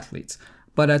women athletes.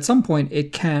 But at some point,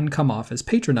 it can come off as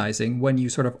patronizing when you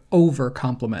sort of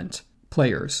over-compliment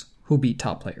players who beat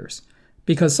top players.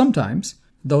 Because sometimes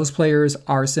those players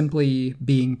are simply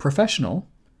being professional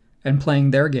and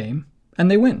playing their game, and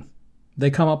they win. They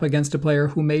come up against a player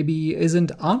who maybe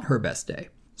isn't on her best day.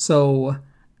 So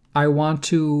I want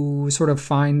to sort of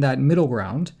find that middle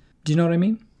ground. Do you know what I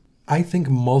mean? I think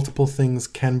multiple things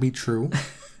can be true.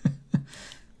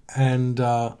 And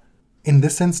in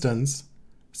this instance,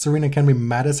 Serena can be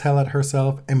mad as hell at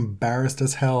herself, embarrassed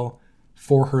as hell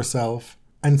for herself,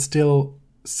 and still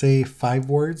say 5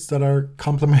 words that are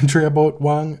complimentary about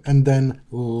Wang, and then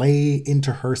lay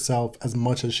into herself as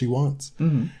much as she wants.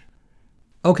 Mm-hmm.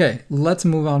 Okay, let's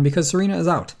move on because Serena is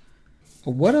out.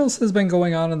 What else has been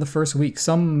going on in the first week?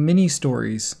 Some mini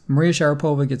stories. Maria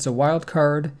Sharapova gets a wild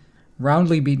card,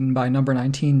 roundly beaten by number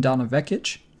 19 Donna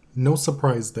Vekic. No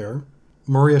surprise there.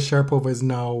 Maria Sharapova is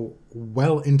now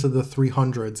well into the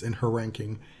 300s in her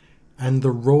ranking, and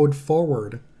the road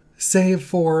forward, save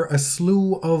for a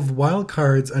slew of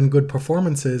wildcards and good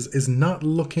performances, is not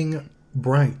looking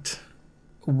bright.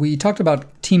 We talked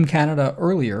about Team Canada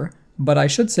earlier, but I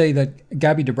should say that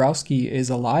Gaby Dabrowski is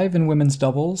alive in women's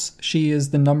doubles. She is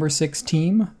the number 6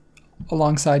 team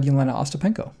alongside Jelena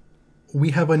Ostapenko.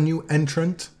 We have a new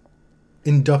entrant,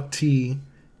 inductee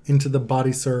into the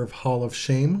Body Serve Hall of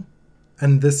Shame,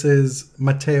 and this is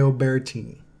Matteo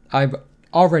Berrettini. I've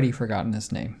already forgotten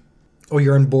his name. Oh,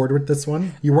 you're on board with this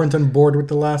one? You weren't on board with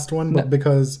the last one, but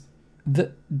because...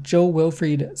 The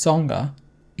Jo-Wilfried Tsonga,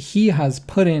 he has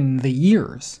put in the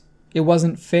years. It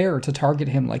wasn't fair to target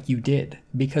him like you did,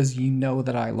 because you know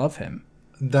that I love him.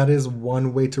 That is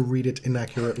one way to read it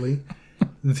inaccurately.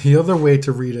 The other way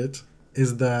to read it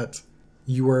is that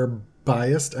you are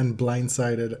biased and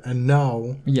blindsided, and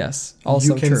now yes,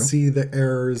 also you can see the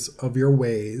errors of your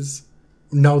ways,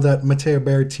 now that Matteo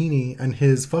Berrettini and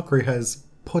his fuckery has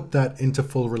put that into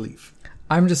full relief.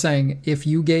 I'm just saying, if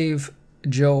you gave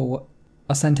Joe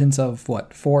a sentence of, 4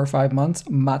 or 5 months,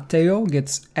 Matteo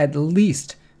gets at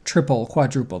least triple,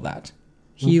 quadruple that.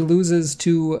 He loses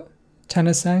to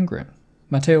Tennys Sandgren.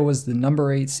 Matteo was the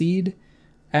number 8 seed,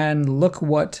 and look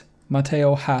what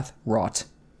Matteo hath wrought.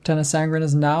 Tennys Sandgren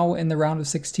is now in the round of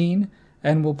 16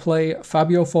 and will play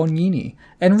Fabio Fognini.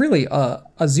 And really, a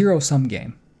zero-sum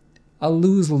game. A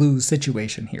lose-lose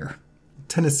situation here.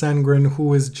 Tennys Sandgren,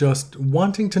 who is just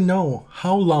wanting to know,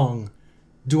 how long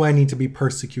do I need to be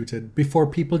persecuted before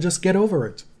people just get over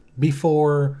it?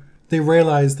 Before they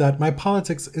realize that my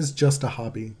politics is just a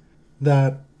hobby.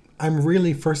 That I'm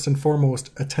really first and foremost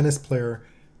a tennis player.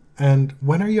 And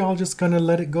when are you all just going to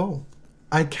let it go?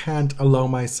 I can't allow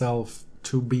myself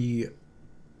to be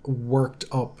worked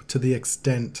up to the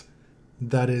extent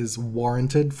that is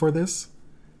warranted for this,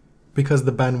 because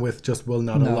the bandwidth just will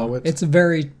not allow it. It's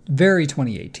very, very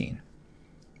 2018.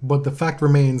 But the fact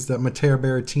remains that Matteo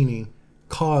Berrettini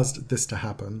caused this to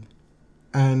happen.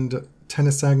 And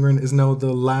Tennys Sandgren is now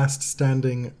the last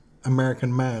standing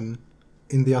American man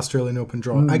in the Australian Open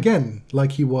draw. Again,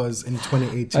 like he was in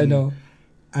 2018. I know.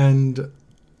 And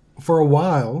for a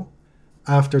while,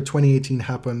 after 2018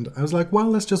 happened, I was like, well,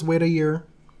 let's just wait a year.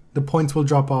 The points will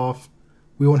drop off.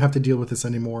 We won't have to deal with this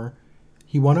anymore.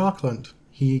 He won Auckland.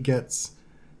 He gets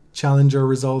challenger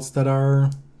results that are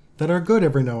good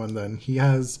every now and then. He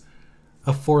has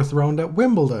a 4th round at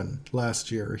Wimbledon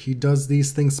last year. He does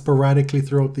these things sporadically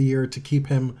throughout the year to keep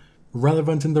him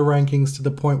relevant in the rankings to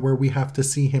the point where we have to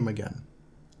see him again.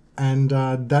 And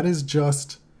that is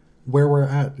just where we're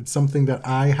at. It's something that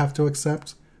I have to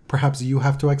accept. Perhaps you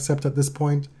have to accept at this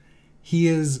point. He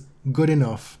is good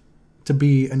enough to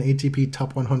be an ATP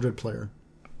top 100 player.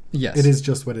 Yes. It is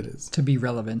just what it is. To be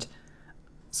relevant.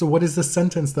 So what is the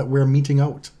sentence that we're meting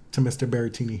out to Mr.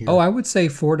 Berrettini here? Oh, I would say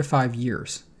 4 to 5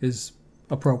 years is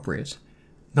appropriate.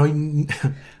 Now,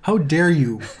 how dare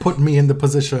you put me in the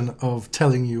position of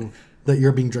telling you that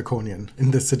you're being draconian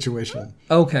in this situation?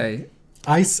 Okay.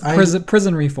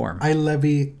 Prison reform. I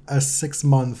levy a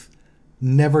 6-month,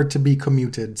 never to be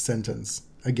commuted sentence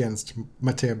against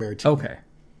Matteo Berrettini. Okay.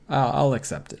 I'll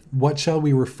accept it. What shall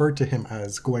we refer to him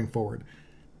as going forward?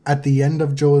 At the end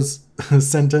of Joe's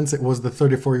sentence, it was the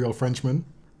 34-year-old Frenchman.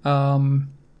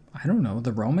 I don't know.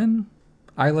 The Roman?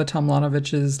 Ayla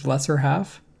Tomlanovich's lesser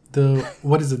half?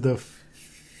 What is it? The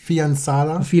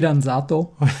Fidanzata?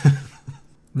 Fidanzato?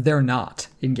 They're not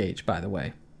engaged, by the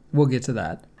way. We'll get to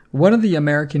that. One of the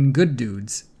American good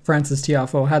dudes, Frances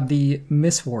Tiafoe, had the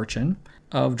misfortune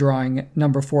of drawing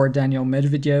number 4 Daniel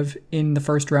Medvedev in the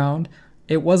first round.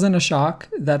 It wasn't a shock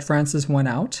that Francis went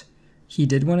out. He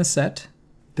did win a set.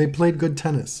 They played good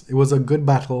tennis. It was a good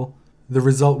battle. The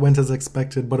result went as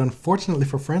expected, but unfortunately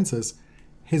for Francis,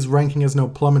 his ranking has now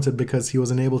plummeted because he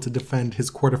was unable to defend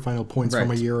his quarterfinal points from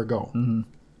a year ago. Mm-hmm.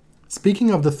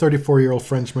 Speaking of the 34-year-old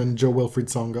Frenchman, Jo-Wilfried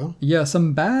Tsonga. Yeah,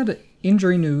 some bad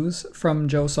injury news from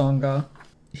Joe Tsonga.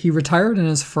 He retired in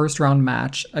his first round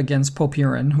match against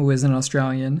Popyrin, who is an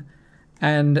Australian,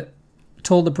 and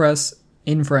told the press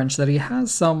in French that he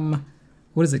has some,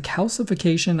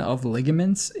 calcification of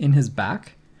ligaments in his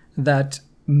back that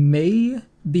may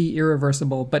be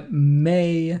irreversible, but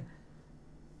may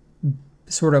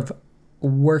sort of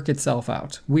work itself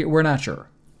out. We're not sure.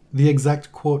 The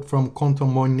exact quote from Quentin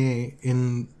Moynier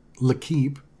in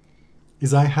L'Equipe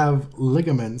is, "I have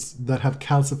ligaments that have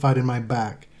calcified in my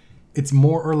back. It's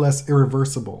more or less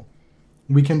irreversible.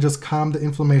 We can just calm the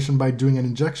inflammation by doing an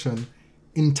injection.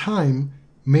 In time,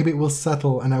 maybe it will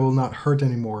settle and I will not hurt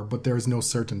anymore, but there is no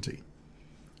certainty."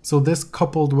 So this,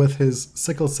 coupled with his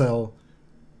sickle cell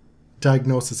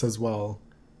diagnosis as well,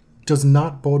 does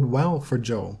not bode well for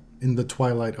Joe in the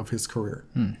twilight of his career.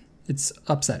 It's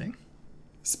upsetting.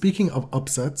 Speaking of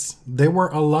upsets, there were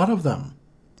a lot of them.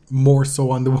 More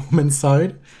so on the women's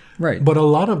side. Right. But a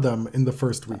lot of them in the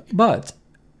first week. But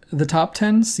the top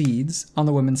 10 seeds on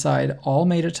the women's side all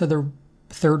made it to the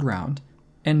third round.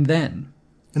 And then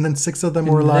 6 of them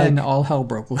were like... then all hell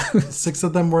broke loose. 6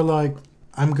 of them were like,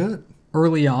 I'm good.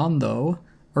 Early on, though,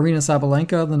 Aryna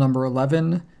Sabalenka, the number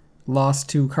 11, lost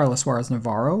to Carla Suarez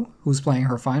Navarro, who's playing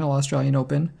her final Australian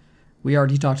Open. We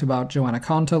already talked about Joanna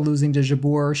Konta losing to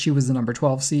Jabeur. She was the number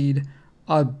 12 seed.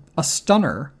 A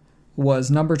stunner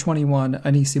was number 21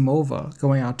 Anisimova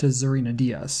going out to Zarina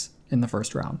Diaz in the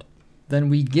first round. Then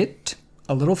we get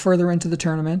a little further into the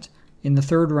tournament in the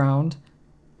third round,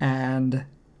 and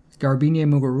Garbiñe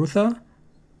Muguruza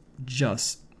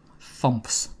just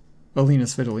thumps Alina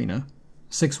Svitolina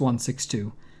 6-1,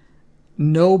 6-2.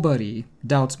 Nobody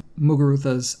doubts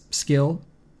Muguruza's skill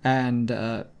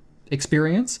and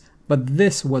experience, but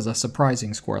this was a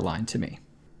surprising scoreline to me.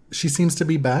 She seems to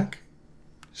be back.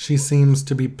 She seems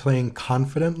to be playing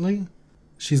confidently.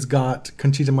 She's got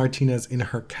Conchita Martinez in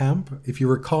her camp. If you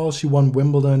recall, she won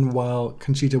Wimbledon while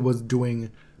Conchita was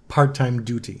doing part-time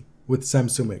duty with Sam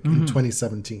Sumik in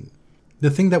 2017. The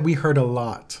thing that we heard a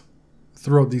lot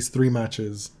throughout these 3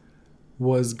 matches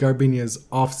was Garbiñe's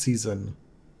off-season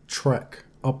trek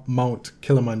up Mount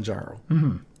Kilimanjaro.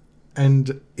 Mm-hmm.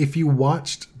 And if you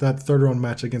watched that third round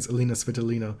match against Alina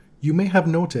Svitolina, you may have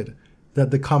noted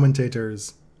that the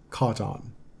commentators caught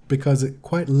on, because it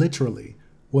quite literally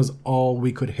was all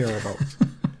we could hear about.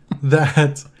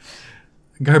 That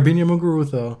Garbiñe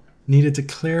Muguruza needed to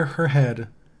clear her head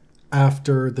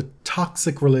after the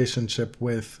toxic relationship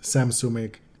with Sam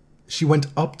Sumik. She went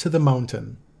up to the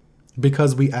mountain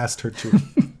because we asked her to.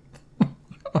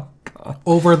 Oh, God.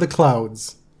 Over the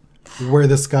clouds where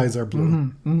the skies are blue.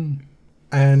 Mm-hmm.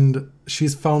 And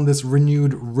she's found this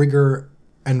renewed rigor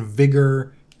and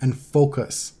vigor and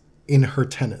focus in her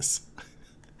tennis.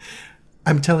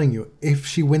 I'm telling you, if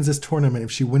she wins this tournament,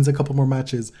 if she wins a couple more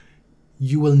matches,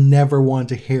 you will never want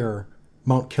to hear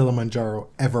Mount Kilimanjaro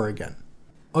ever again.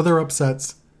 Other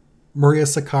upsets, Maria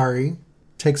Sakkari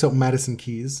takes out Madison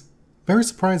Keys. Very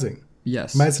surprising.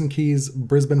 Yes. Madison Keys,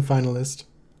 Brisbane finalist,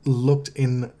 looked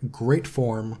in great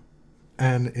form,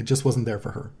 and it just wasn't there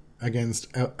for her against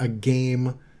a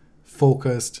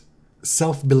game-focused,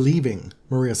 self-believing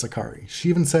Maria Sakkari. She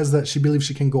even says that she believes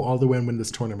she can go all the way and win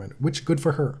this tournament, which good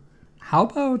for her. How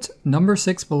about number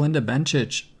 6 Belinda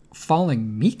Bencic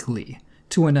falling meekly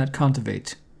to Anett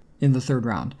Kontaveit in the third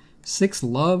round?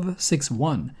 6-love,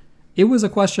 6-1. It was a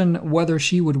question whether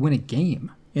she would win a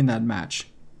game in that match.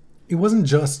 It wasn't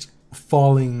just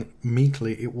falling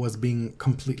meekly, it was being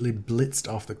completely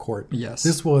blitzed off the court. Yes.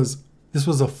 This was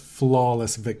a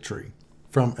flawless victory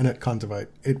from Anett Kontaveit.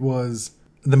 It was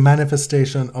the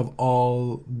manifestation of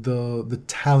all the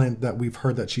talent that we've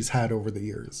heard that she's had over the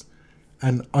years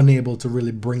and unable to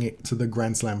really bring it to the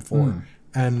Grand Slam floor.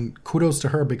 And kudos to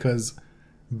her, because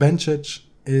Bencic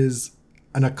is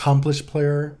an accomplished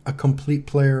player, a complete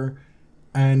player,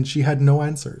 and she had no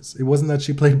answers. It wasn't that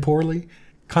she played poorly.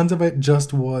 Kontaveit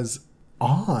just was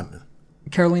on.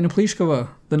 Karolina Pliskova,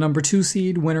 the number 2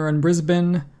 seed, winner in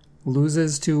Brisbane,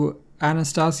 loses to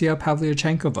Anastasia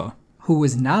Pavlyuchenkova, who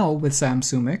is now with Sam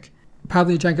Sumik.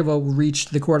 Pavlyuchenkova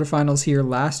reached the quarterfinals here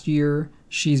last year.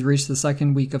 She's reached the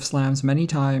second week of slams many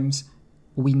times.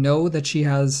 We know that she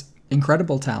has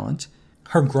incredible talent.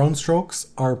 Her ground strokes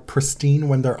are pristine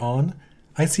when they're on.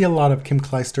 I see a lot of Kim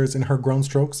Clijsters in her ground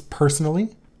strokes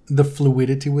personally. The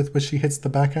fluidity with which she hits the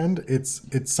backhand,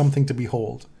 it's something to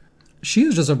behold. She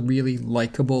is just a really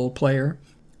likable player.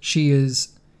 She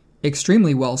is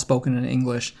extremely well spoken in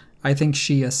English. I think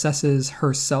she assesses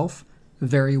herself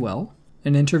very well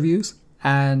in interviews.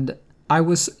 And I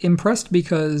was impressed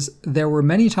because there were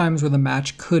many times where the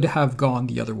match could have gone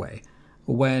the other way.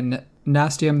 When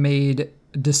Nastia made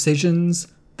decisions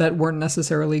that weren't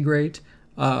necessarily great.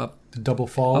 The double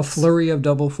faults. A flurry of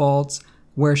double faults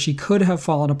where she could have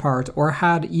fallen apart or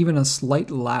had even a slight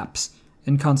lapse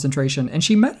in concentration. And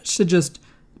she managed to just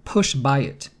push by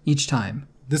it each time.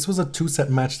 This was a 2-set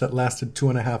match that lasted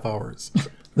 2.5 hours.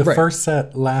 The Right. first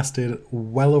set lasted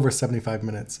well over 75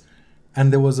 minutes.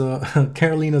 And there was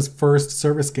Carolina's first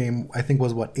service game, I think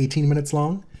was 18 minutes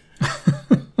long?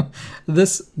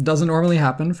 This doesn't normally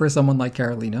happen for someone like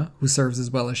Carolina, who serves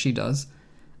as well as she does.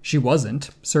 She wasn't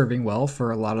serving well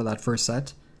for a lot of that first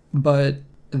set. But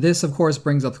this, of course,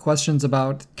 brings up questions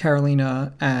about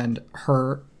Carolina and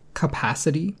her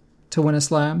capacity to win a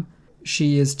slam.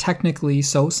 She is technically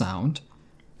so sound.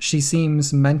 She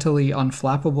seems mentally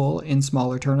unflappable in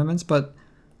smaller tournaments, but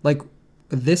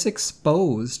this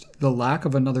exposed the lack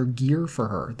of another gear for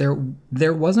her.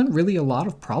 There wasn't really a lot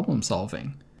of problem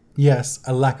solving. Yes,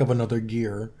 a lack of another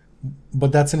gear.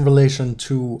 But that's in relation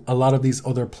to a lot of these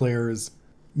other players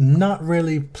not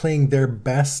really playing their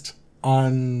best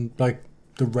on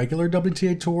the regular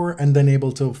WTA tour and then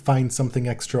able to find something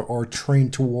extra or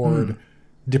train toward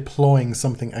deploying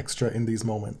something extra in these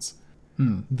moments.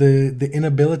 The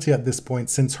inability at this point,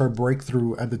 since her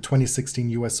breakthrough at the 2016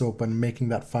 US Open, making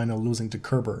that final, losing to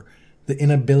Kerber, the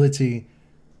inability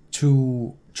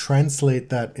to translate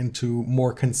that into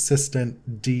more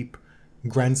consistent, deep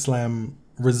Grand Slam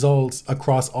results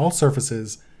across all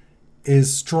surfaces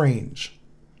is strange.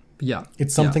 Yeah.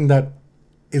 It's something that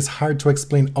is hard to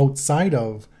explain outside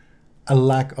of a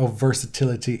lack of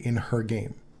versatility in her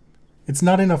game. It's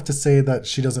not enough to say that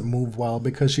she doesn't move well,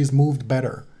 because she's moved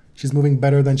better. She's moving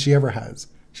better than she ever has.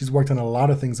 She's worked on a lot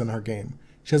of things in her game.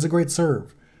 She has a great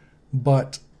serve.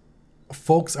 But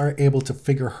folks are able to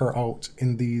figure her out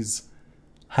in these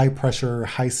high-pressure,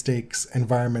 high-stakes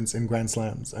environments in Grand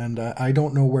Slams. And I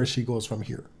don't know where she goes from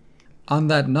here. On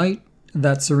that night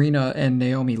that Serena and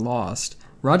Naomi lost,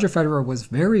 Roger Federer was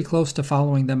very close to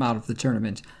following them out of the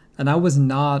tournament. And I was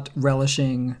not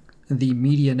relishing the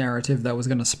media narrative that was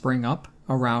going to spring up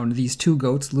around these two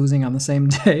GOATs losing on the same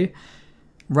day.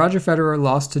 Roger Federer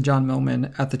lost to John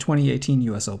Millman at the 2018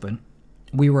 US Open.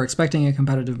 We were expecting a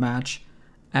competitive match,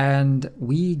 and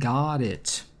we got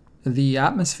it. The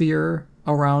atmosphere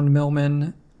around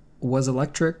Millman was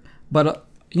electric, but,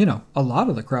 a lot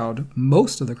of the crowd,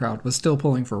 most of the crowd, was still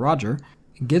pulling for Roger.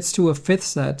 Gets to a fifth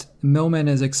set, Millman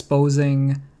is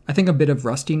exposing, I think, a bit of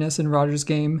rustiness in Roger's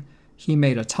game. He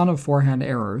made a ton of forehand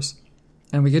errors,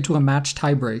 and we get to a match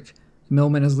tiebreak.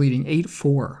 Millman is leading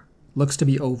 8-4, looks to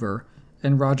be over,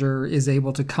 and Roger is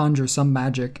able to conjure some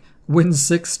magic, win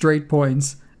 6 straight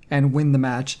points, and win the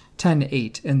match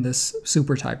 10-8 in this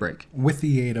super tiebreak. With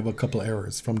the aid of a couple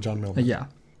errors from John Millman. Yeah.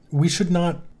 We should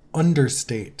not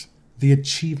understate the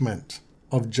achievement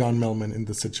of John Millman in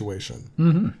this situation.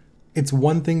 Mm-hmm. It's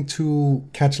one thing to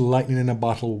catch lightning in a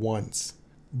bottle once,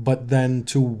 but then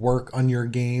to work on your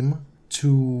game,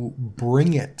 to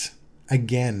bring it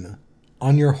again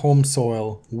on your home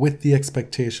soil with the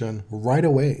expectation right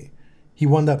away. He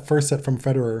won that first set from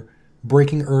Federer,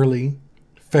 breaking early.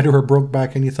 Federer broke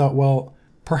back and he thought, well,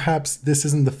 perhaps this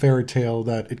isn't the fairy tale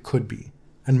that it could be.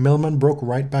 And Millman broke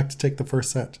right back to take the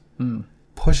first set.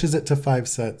 Pushes it to 5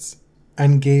 sets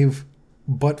and gave,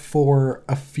 but for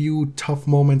a few tough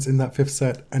moments in that 5th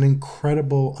set, an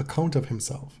incredible account of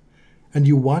himself. And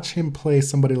you watch him play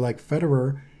somebody like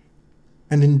Federer,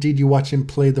 and indeed you watch him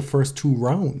play the first 2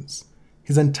 rounds.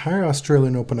 His entire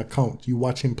Australian Open account, you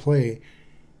watch him play,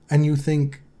 and you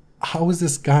think, how is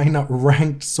this guy not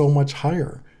ranked so much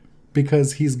higher?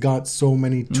 Because he's got so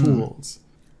many tools.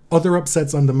 Other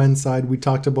upsets on the men's side, we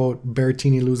talked about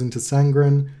Berrettini losing to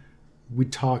Sandgren. We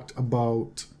talked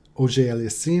about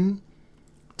Auger-Aliassime.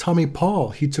 Tommy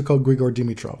Paul, he took out Grigor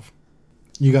Dimitrov.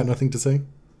 You got nothing to say?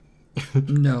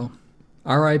 No.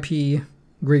 R.I.P.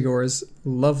 Grigor's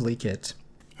lovely kit.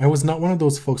 I was not one of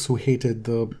those folks who hated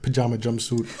the pajama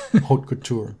jumpsuit haute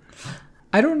couture.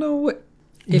 I don't know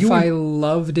if I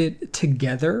loved it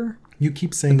together. You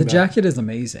keep saying that. The jacket is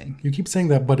amazing. You keep saying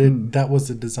that, but that was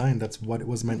the design. That's what it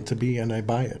was meant to be, and I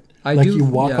buy it. You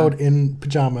walk out in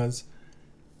pajamas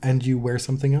and you wear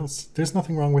something else. There's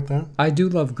nothing wrong with that. I do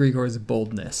love Grigor's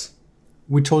boldness.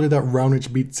 We told you that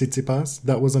Raonic beat Tsitsipas.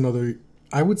 That was another,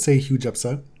 I would say, huge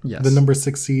upset. Yes. The number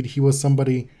 6 seed, he was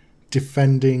somebody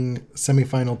defending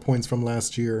semifinal points from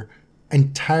last year,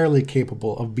 entirely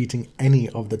capable of beating any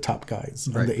of the top guys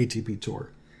on the ATP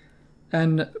Tour.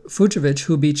 And Fucsovics,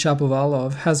 who beat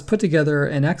Shapovalov, has put together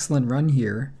an excellent run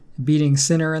here, beating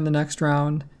Sinner in the next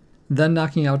round, then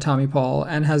knocking out Tommy Paul,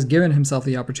 and has given himself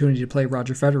the opportunity to play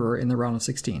Roger Federer in the round of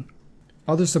 16.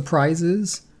 Other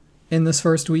surprises in this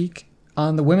first week,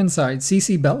 on the women's side,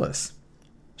 Cici Bellis.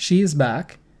 She is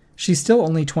back. She's still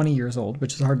only 20 years old,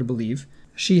 which is hard to believe.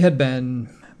 She had been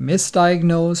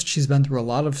misdiagnosed. She's been through a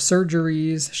lot of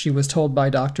surgeries. She was told by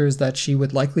doctors that she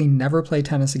would likely never play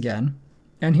tennis again.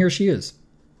 And here she is,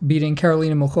 beating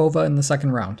Karolina Muchova in the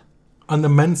second round. On the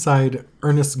men's side,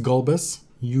 Ernest Gulbis,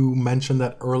 you mentioned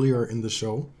that earlier in the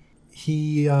show.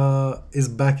 He is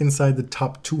back inside the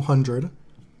top 200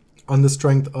 on the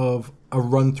strength of a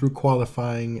run through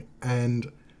qualifying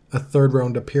and a third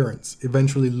round appearance,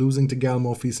 eventually losing to Gael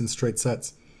Monfils in straight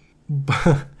sets.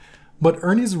 But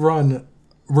Ernie's run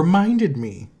reminded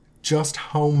me just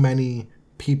how many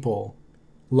people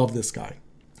love this guy.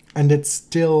 And it's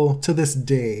still, to this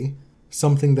day,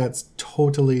 something that's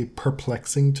totally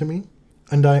perplexing to me.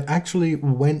 And I actually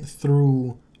went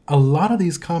through a lot of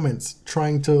these comments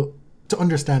trying to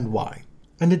understand why.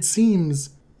 And it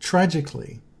seems,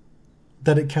 tragically,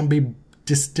 that it can be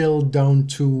distilled down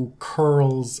to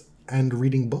curls and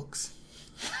reading books.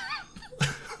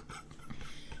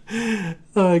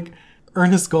 Like,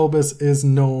 Ernest Gulbis is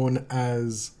known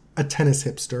as a tennis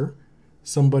hipster,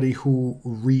 somebody who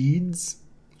reads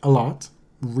a lot,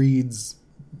 reads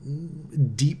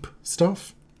deep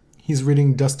stuff. He's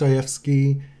reading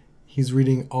Dostoevsky. He's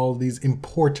reading all these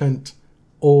important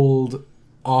old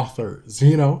authors,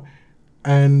 you know,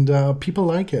 and people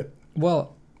like it.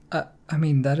 Well, I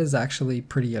mean, that is actually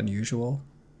pretty unusual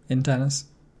in tennis.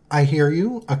 I hear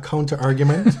you. A counter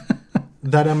argument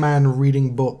that a man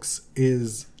reading books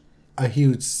is a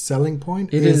huge selling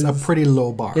point is a pretty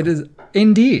low bar. It is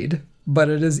indeed. But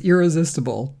it is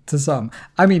irresistible to some.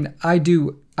 I mean, I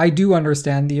do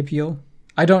understand the appeal.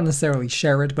 I don't necessarily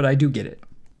share it, but I do get it.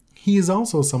 He is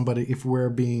also somebody, if we're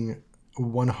being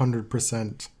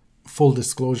 100% full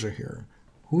disclosure here,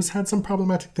 who's had some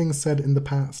problematic things said in the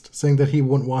past, saying that he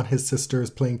wouldn't want his sisters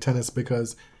playing tennis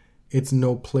because it's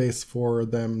no place for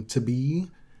them to be,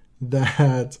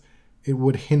 that it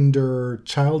would hinder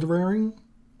child rearing.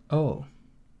 Oh.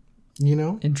 You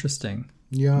know? Interesting.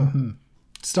 Yeah. Mm-hmm.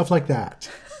 Stuff like that.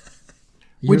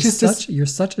 You're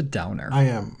such a downer. I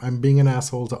am. I'm being an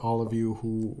asshole to all of you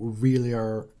who really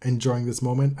are enjoying this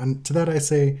moment. And to that I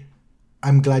say,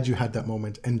 I'm glad you had that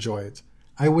moment. Enjoy it.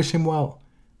 I wish him well.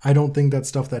 I don't think that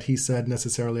stuff that he said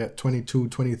necessarily at 22,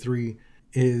 23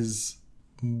 is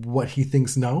what he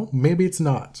thinks now. Maybe it's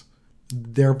not.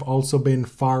 There have also been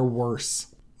far worse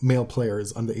male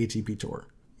players on the ATP Tour.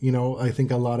 You know, I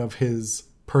think a lot of his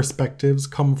perspectives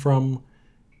come from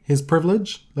his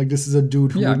privilege. Like, this is a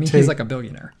dude who he's like a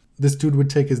billionaire. This dude would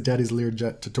take his daddy's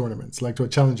Learjet to tournaments, like to a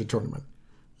challenger tournament.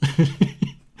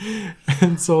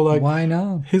 And so, like, why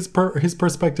not? His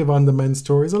perspective on the men's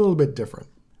tour is a little bit different.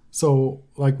 So,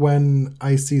 like, when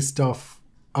I see stuff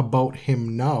about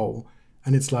him now,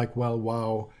 And it's like, well,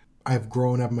 wow, I've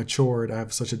grown, I've matured, I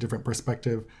have such a different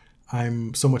perspective.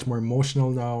 I'm so much more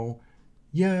emotional now.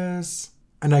 Yes.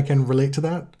 And I can relate to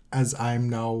that as I'm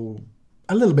now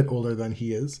a little bit older than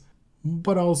he is.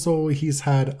 But also he's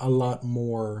had a lot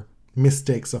more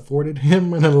mistakes afforded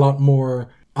him and a lot more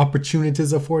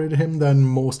opportunities afforded him than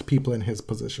most people in his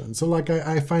position. So like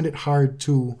I find it hard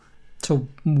to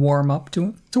warm up to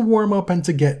him? To warm up and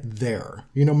to get there.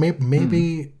 You know,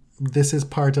 maybe this is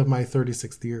part of my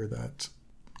 36th year that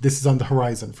this is on the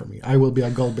horizon for me. I will be a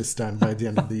Gulbistan by the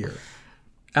end of the year.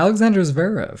 Alexander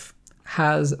Zverev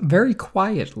has very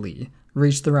quietly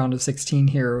reached the round of 16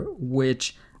 here,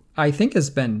 which I think has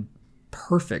been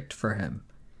perfect for him.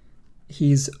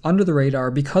 He's under the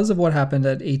radar because of what happened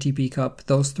at ATP Cup,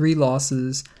 those 3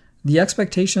 losses. The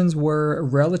expectations were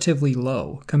relatively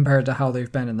low compared to how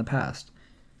they've been in the past.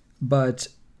 But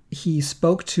he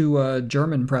spoke to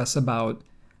German press about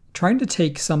trying to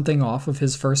take something off of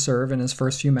his first serve in his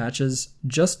first few matches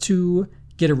just to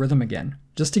get a rhythm again,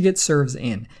 just to get serves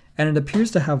in. And it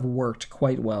appears to have worked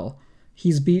quite well.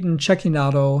 He's beaten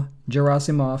Cecchinato,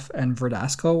 Gerasimov, and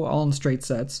Verdasco all in straight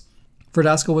sets.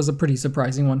 Verdasco was a pretty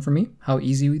surprising one for me, how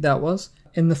easy that was.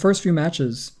 In the first few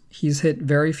matches, he's hit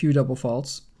very few double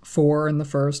faults. 4 in the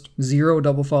first, 0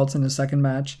 double faults in his second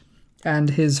match.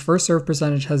 And his first serve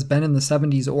percentage has been in the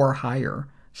 70s or higher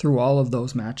through all of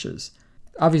those matches.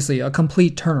 Obviously, a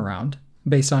complete turnaround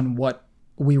based on what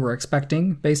we were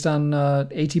expecting, based on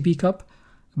ATP Cup.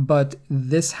 But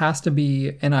this has to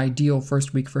be an ideal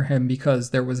first week for him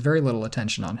because there was very little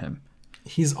attention on him.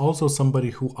 He's also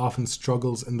somebody who often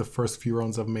struggles in the first few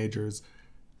rounds of majors.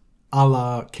 A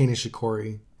la Kei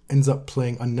Nishikori, ends up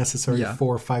playing unnecessary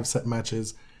 4 or 5 set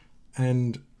matches.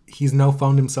 And he's now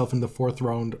found himself in the 4th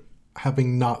round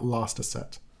having not lost a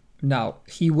set. Now,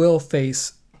 he will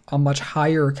face a much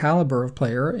higher caliber of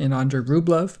player in Andrei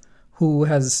Rublev, who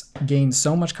has gained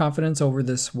so much confidence over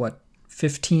this,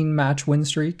 15-match win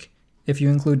streak, if you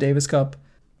include Davis Cup.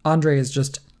 Andrei is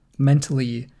just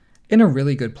mentally in a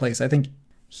really good place. I think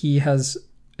he has,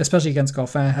 especially against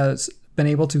Goffin, has been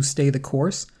able to stay the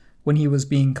course when he was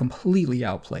being completely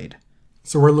outplayed.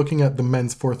 So we're looking at the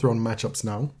men's 4th round matchups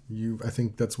now. I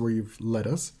think that's where you've led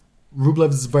us.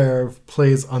 Rublev Zverev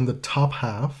plays on the top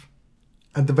half.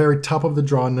 At the very top of the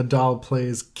draw, Nadal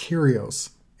plays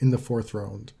Kyrgios in the 4th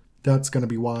round. That's going to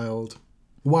be wild.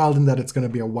 Wild in that it's going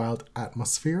to be a wild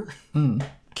atmosphere.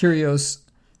 Kyrgios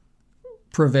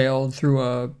prevailed through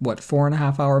a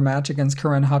 4.5-hour match against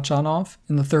Karen Khachanov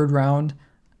in the 3rd round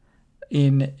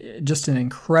in just an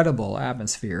incredible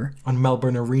atmosphere. On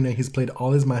Melbourne Arena, he's played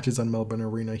all his matches on Melbourne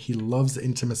Arena. He loves the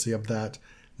intimacy of that.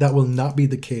 That will not be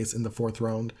the case in the 4th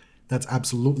round. That's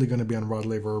absolutely going to be on Rod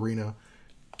Laver Arena.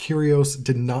 Kyrgios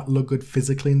did not look good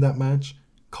physically in that match.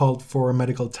 Called for a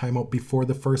medical timeout before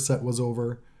the first set was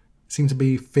over. Seemed to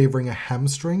be favoring a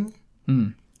hamstring.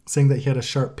 Saying that he had a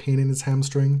sharp pain in his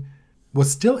hamstring. Was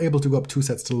still able to go up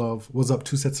 2-0. Was up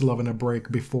 2-0 in a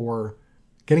break before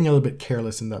getting a little bit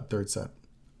careless in that 3rd set.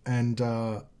 And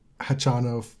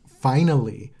Khachanov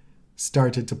finally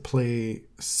started to play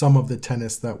some of the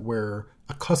tennis that we're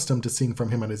accustomed to seeing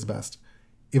from him at his best.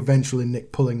 Eventually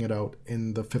Nick pulling it out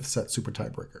in the 5th set super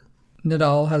tiebreaker.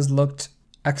 Nadal has looked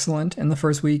excellent in the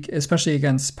first week, especially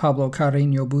against Pablo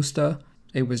Carreño Busta.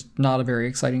 It was not a very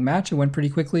exciting match. It went pretty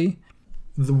quickly.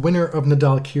 The winner of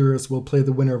Nadal-Kyrgios will play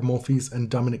the winner of Monfils and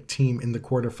Dominic Thiem in the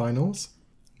quarterfinals.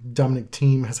 Dominic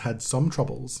Thiem has had some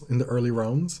troubles in the early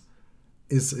rounds,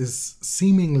 is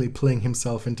seemingly playing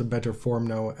himself into better form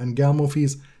now, and Gael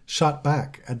Monfils shot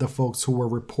back at the folks who were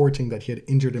reporting that he had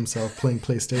injured himself playing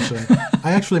PlayStation.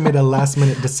 I actually made a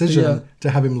last-minute decision to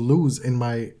have him lose in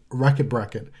my racket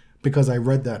bracket because I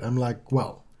read that. I'm like,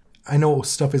 well, I know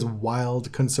stuff is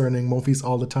wild concerning Monfils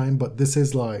all the time, but this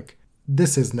is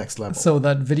next level. So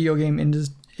that video game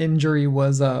injury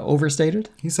was overstated?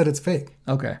 He said it's fake.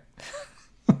 Okay.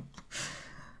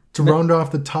 To round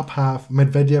off the top half,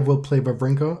 Medvedev will play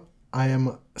Wawrinka. I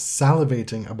am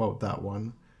salivating about that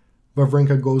one.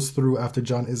 Wawrinka goes through after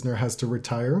John Isner has to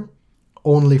retire,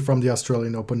 only from the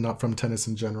Australian Open, not from tennis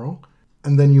in general.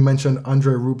 And then you mentioned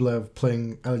Andrei Rublev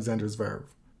playing Alexander Zverev.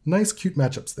 Nice, cute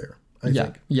matchups there, I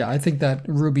think. Yeah, I think that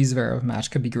Ruby-Zverev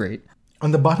match could be great.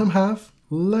 On the bottom half,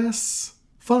 less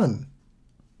fun.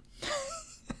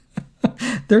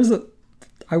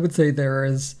 I would say there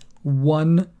is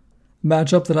one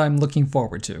matchup that I'm looking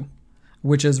forward to,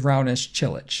 which is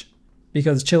Raonic-Cilic.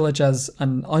 Because Cilic, as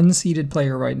an unseeded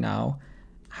player right now,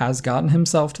 has gotten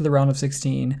himself to the round of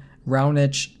 16.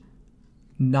 Raonic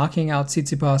knocking out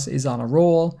Tsitsipas is on a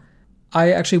roll.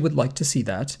 I actually would like to see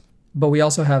that. But we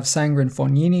also have Sandgren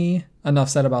Fognini. Enough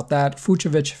said about that.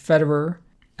 Fucsovics, Federer.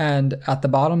 And at the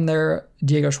bottom there,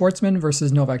 Diego Schwartzman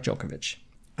versus Novak Djokovic.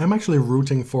 I'm actually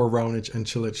rooting for Raonic and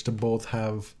Cilic to both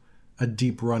have a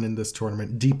deep run in this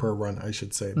tournament. Deeper run, I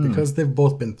should say, because they've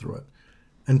both been through it.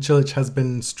 And Cilic has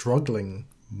been struggling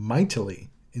mightily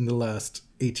in the last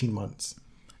 18 months.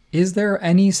 Is there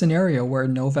any scenario where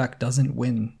Novak doesn't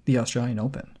win the Australian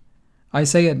Open? I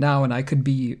say it now and I could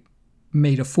be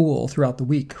made a fool throughout the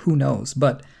week. Who knows?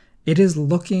 But it is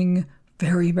looking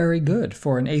very, very good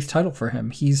for an 8th title for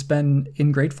him. He's been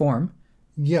in great form.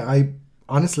 Yeah,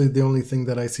 honestly, the only thing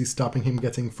that I see stopping him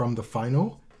getting from the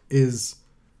final is,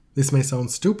 this may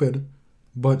sound stupid,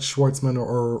 but Schwartzman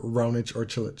or Raonic or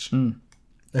Cilic.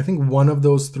 I think one of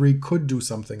those three could do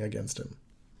something against him.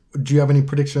 Do you have any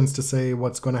predictions to say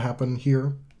what's going to happen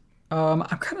here? I'm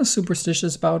kind of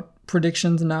superstitious about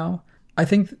predictions now. I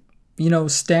think,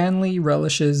 Stanley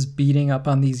relishes beating up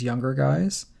on these younger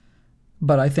guys,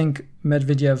 but I think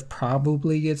Medvedev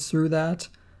probably gets through that.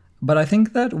 But I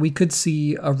think that we could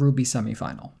see a Ruby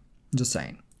semifinal. Just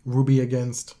saying. Ruby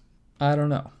against? I don't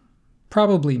know.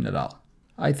 Probably Nadal.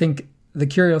 I think the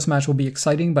Kyrgios match will be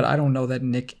exciting, but I don't know that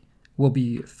Nick will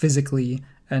be physically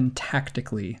and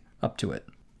tactically up to it.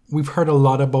 We've heard a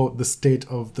lot about the state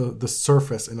of the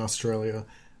surface in Australia,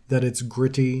 that it's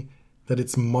gritty, that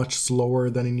it's much slower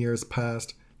than in years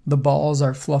past. The balls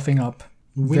are fluffing up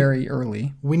very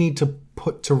early. We need to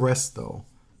put to rest, though,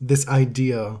 this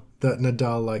idea that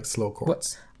Nadal likes slow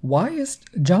courts. Why is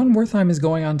John Wertheim is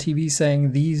going on TV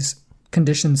saying these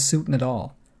conditions suit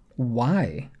Nadal?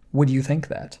 Why would you think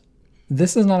that?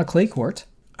 This is not a clay court.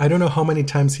 I don't know how many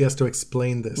times he has to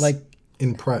explain this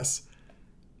in press.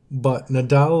 But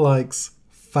Nadal likes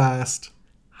fast,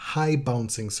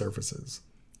 high-bouncing surfaces.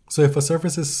 So if a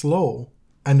surface is slow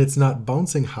and it's not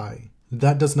bouncing high,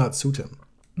 that does not suit him.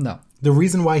 No. The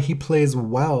reason why he plays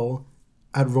well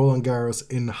at Roland Garros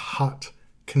in hot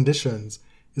conditions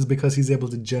is because he's able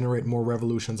to generate more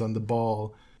revolutions on the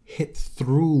ball, hit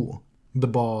through the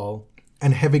ball,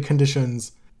 and heavy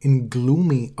conditions in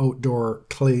gloomy outdoor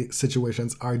clay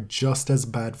situations are just as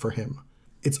bad for him.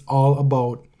 It's all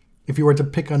about, if you were to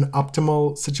pick an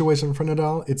optimal situation for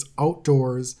Nadal, it's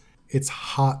outdoors, it's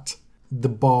hot, the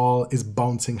ball is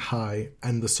bouncing high,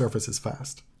 and the surface is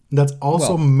fast. That's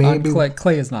also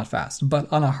clay is not fast,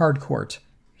 but on a hard court,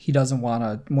 he doesn't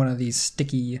want one of these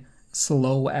sticky,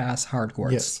 slow-ass hard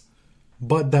courts. Yes,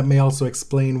 but that may also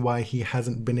explain why he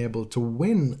hasn't been able to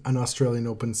win an Australian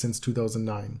Open since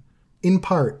 2009. In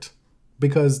part,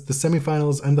 because the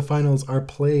semifinals and the finals are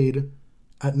played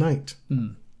at night.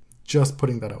 Just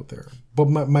putting that out there. But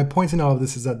my point in all of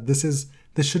this is that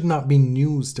this should not be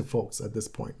news to folks at this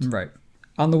point. Right.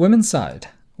 On the women's side,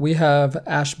 we have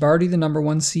Ash Barty, the number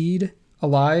 1 seed,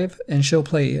 alive, and she'll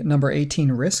play number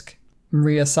 18 Risk.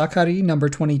 Maria Sakkari, number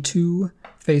 22,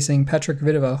 facing Petra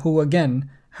Kvitova, who again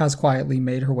has quietly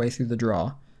made her way through the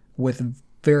draw with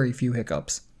very few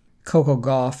hiccups. Coco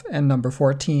Gauff and number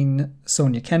 14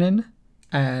 Sonia Kenin,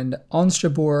 and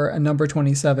Onstrabur and number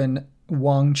 27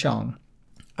 Wang Qiang.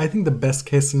 I think the best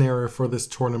case scenario for this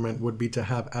tournament would be to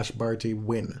have Ash Barty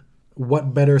win.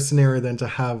 What better scenario than to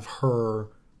have her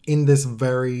in this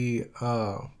very,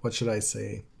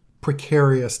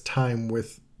 precarious time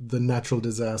with the natural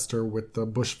disaster, with the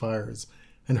bushfires,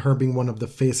 and her being one of the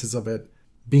faces of it,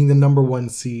 being the number 1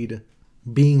 seed,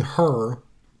 being her,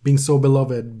 being so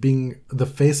beloved, being the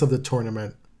face of the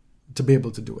tournament, to be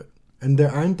able to do it. And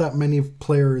there aren't that many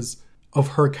players of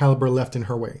her caliber left in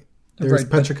her way. There's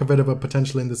Petra Kvitova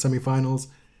potentially in the semifinals.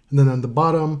 And then on the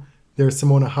bottom, there's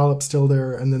Simona Halep still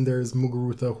there. And then there's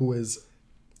Muguruza, who is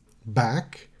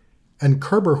back. And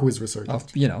Kerber, who is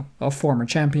resurgent. A former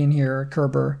champion here,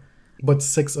 Kerber. But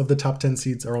 6 of the top 10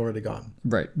 seeds are already gone.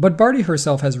 Right. But Barty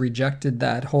herself has rejected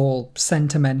that whole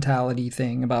sentimentality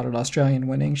thing about an Australian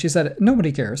winning. She said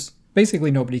nobody cares.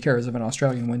 Basically, nobody cares if an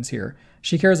Australian wins here.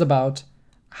 She cares about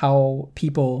how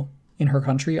people in her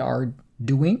country are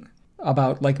doing,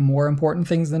 about more important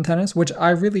things than tennis, which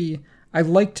I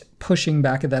liked pushing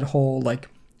back at that whole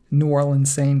New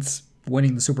Orleans Saints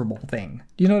winning the Super Bowl thing.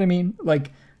 Do you know what I mean?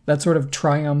 That sort of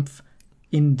triumph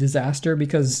in disaster,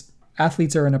 because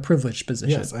athletes are in a privileged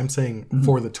position. Yes, I'm saying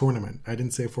for the tournament. I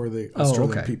didn't say for the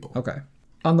Australian people. Okay.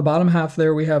 On the bottom half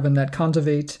there, we have Annette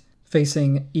Kontaveit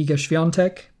facing Iga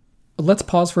Swiatek. Let's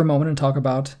pause for a moment and talk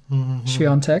about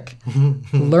Swiatek.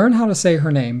 Learn how to say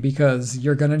her name, because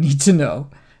you're going to need to know.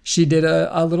 She did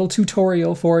a little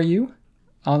tutorial for you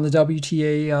on the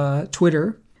WTA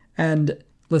Twitter. And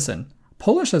listen,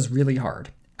 Polish is really hard.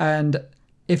 And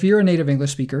if you're a native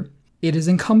English speaker, it is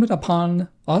incumbent upon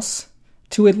us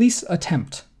to at least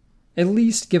attempt, at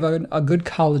least give a good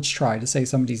college try to say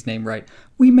somebody's name right.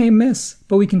 We may miss,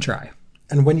 but we can try.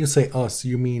 And when you say us,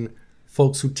 you mean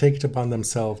folks who take it upon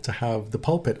themselves to have the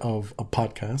pulpit of a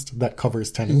podcast that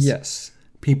covers tennis. Yes.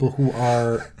 People who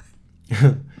are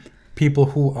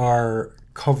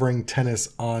covering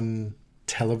tennis on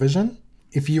television.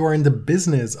 If you are in the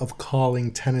business of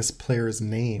calling tennis players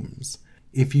names,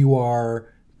 if you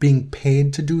are being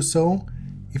paid to do so,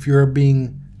 if you're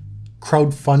being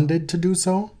crowdfunded to do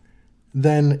so,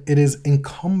 then it is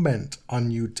incumbent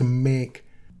on you to make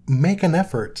an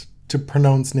effort to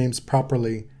pronounce names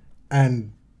properly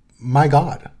and, my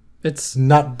God, It's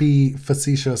not be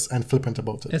facetious and flippant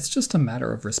about it. It's just a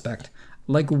matter of respect.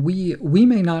 Like, we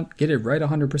may not get it right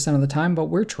 100% of the time, but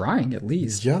we're trying at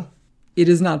least. Yeah. It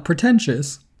is not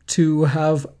pretentious to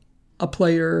have a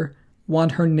player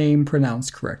want her name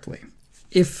pronounced correctly.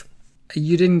 If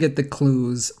you didn't get the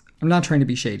clues, I'm not trying to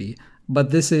be shady,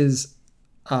 but this is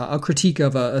a critique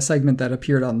of a segment that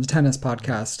appeared on the tennis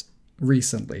podcast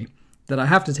recently that I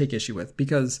have to take issue with,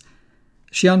 because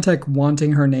Swiatek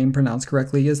wanting her name pronounced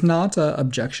correctly is not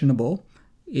objectionable.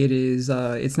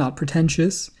 It's not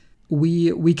pretentious.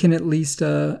 We can at least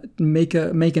make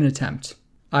an attempt.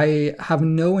 I have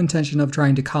no intention of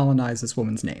trying to colonize this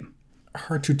woman's name.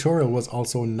 Her tutorial was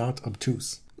also not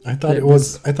obtuse. I thought it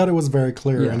was very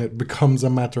clear, Yeah. and it becomes a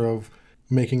matter of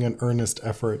making an earnest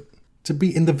effort to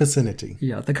be in the vicinity.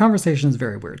 Yeah, the conversation is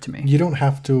very weird to me. You don't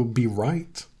have to be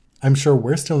right. I'm sure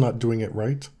we're still not doing it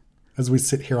right as we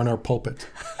sit here on our pulpit.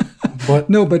 But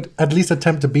No, but at least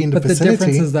attempt to be in the But the vicinity.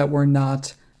 difference is that we're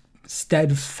not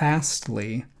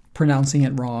steadfastly pronouncing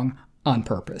it wrong on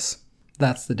purpose.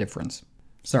 That's the difference.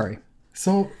 Sorry.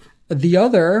 So The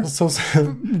other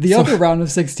round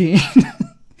of 16,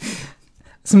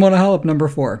 Simona Halep number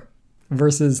 4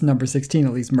 versus number 16,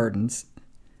 Elise Mertens.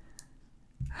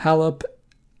 Halep,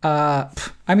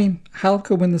 Halep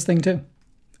could win this thing too.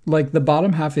 Like, the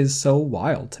bottom half is so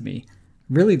wild to me.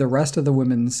 Really, the rest of the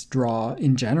women's draw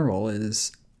in general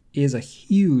is a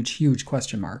huge, huge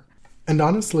question mark. And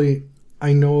honestly,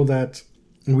 I know that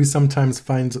we sometimes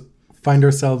find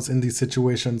ourselves in these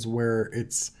situations where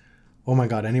it's, oh my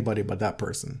God, anybody but that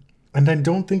person. And I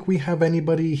don't think we have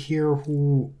anybody here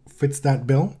who fits that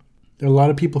bill. There are a lot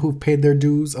of people who've paid their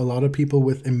dues, a lot of people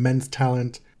with immense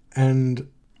talent, and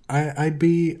I'd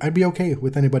be okay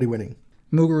with anybody winning.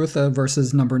 Muguruza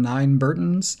versus number 9,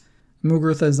 Bertens.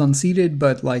 Muguruza is unseeded,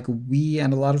 but like, we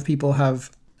and a lot of people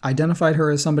have identified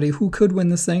her as somebody who could win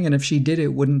this thing, and if she did,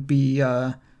 it wouldn't be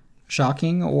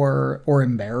shocking or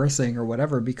embarrassing or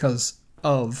whatever because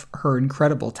of her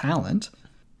incredible talent.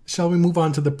 Shall we move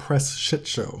on to the press shit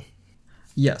show?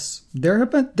 Yes, there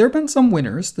have been some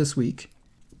winners this week.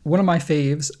 One of my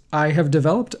faves, I have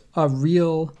developed a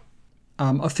real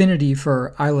affinity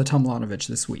for Ayla Tomljanovic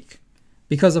this week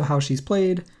because of how she's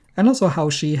played and also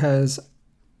how she has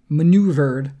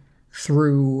maneuvered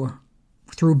through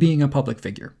being a public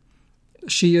figure.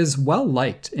 She is well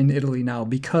liked in Italy now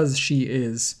because she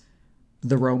is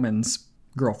the Roman's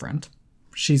girlfriend.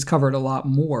 She's covered a lot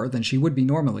more than she would be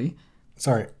normally.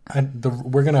 Sorry,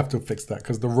 we're going to have to fix that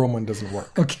because the Roman doesn't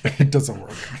work. Okay. It doesn't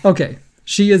work. Okay,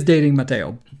 she is dating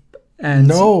Matteo. And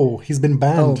No, he's been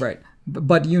banned. Oh, right.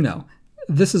 But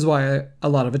this is why a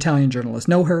lot of Italian journalists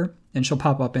know her, and she'll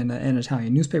pop up in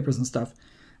Italian newspapers and stuff.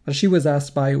 She was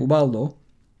asked by Ubaldo,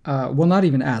 not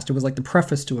even asked, it was like the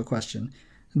preface to a question.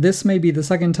 This may be the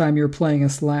second time you're playing a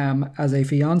slam as a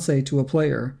fiancé to a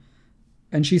player.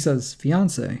 And she says,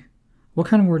 fiancé? What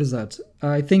kind of word is that?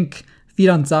 I think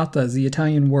Fidanzata is the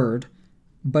Italian word,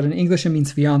 but in English it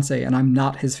means fiancé, and I'm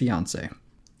not his fiancé.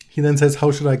 He then says,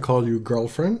 how should I call you,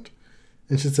 girlfriend?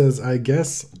 And she says, I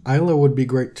guess Ayla would be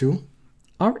great too.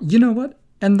 You know what?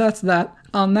 And that's that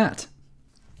on that.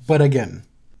 But again,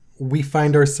 we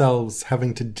find ourselves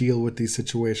having to deal with these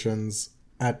situations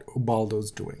at Ubaldo's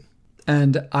doing.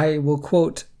 And I will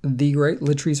quote the great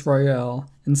Latrice Royale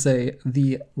and say,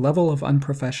 the level of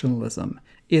unprofessionalism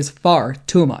is far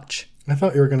too much. I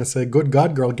thought you were going to say, good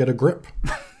God, girl, get a grip.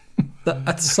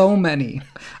 So many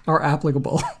are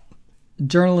applicable.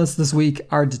 Journalists this week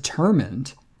are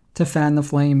determined to fan the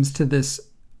flames to this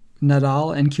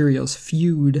Nadal and Kyrgios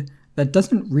feud that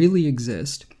doesn't really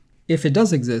exist. If it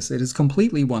does exist, it is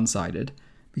completely one-sided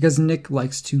because Nick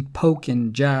likes to poke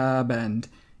and jab and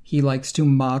he likes to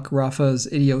mock Rafa's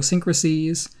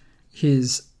idiosyncrasies,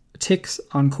 his tics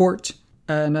on court,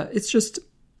 and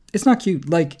it's not cute.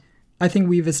 Like, I think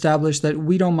we've established that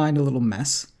we don't mind a little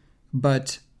mess,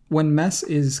 but when mess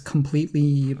is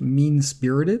completely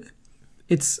mean-spirited,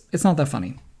 it's not that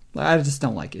funny. I just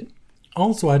don't like it.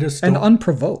 Also, and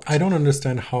unprovoked. I don't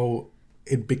understand how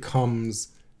it becomes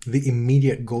the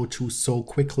immediate go-to so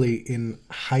quickly in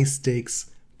high-stakes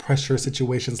pressure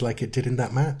situations like it did in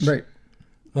that match. Right.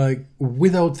 Like,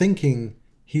 without thinking,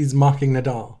 he's mocking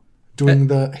Nadal. Doing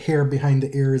the hair behind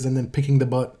the ears and then picking the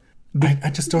butt. I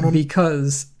just don't know.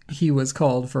 Because he was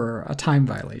called for a time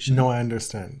violation. No, I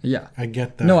understand. Yeah. I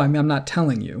get that. No, I mean, I'm not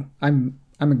telling you. I'm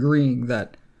agreeing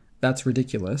that that's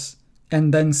ridiculous.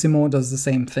 And then Simon does the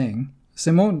same thing.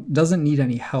 Simon doesn't need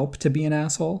any help to be an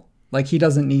asshole. Like, he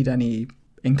doesn't need any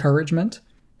encouragement.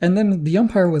 And then the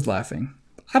umpire was laughing.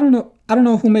 I don't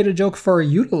know who made a joke for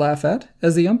you to laugh at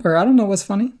as the umpire. I don't know what's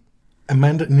funny.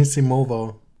 Amanda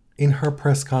Anisimova, in her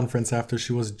press conference after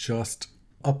she was just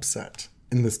upset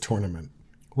in this tournament,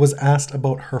 was asked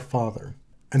about her father.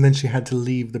 And then she had to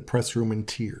leave the press room in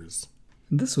tears.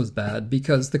 This was bad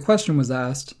because the question was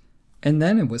asked and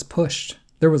then it was pushed.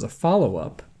 There was a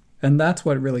follow-up, and that's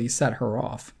what really set her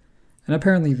off. And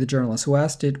apparently the journalist who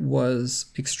asked it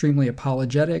was extremely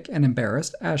apologetic and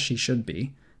embarrassed, as she should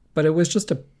be. But it was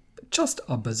just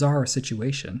a bizarre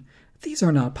situation. These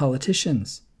are not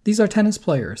politicians. These are tennis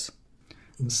players.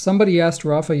 Somebody asked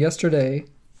Rafa yesterday,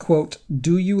 quote,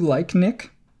 "Do you like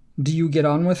Nick? Do you get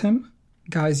on with him?"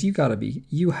 Guys,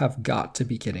 you have got to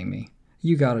be kidding me.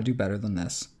 You got to do better than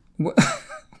this.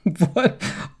 What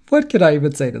could I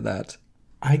even say to that?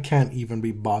 I can't even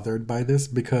be bothered by this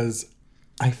because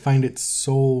I find it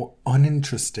so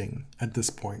uninteresting at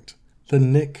this point. The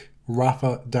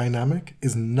Nick-Rafa dynamic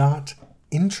is not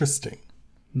interesting.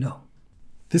 No.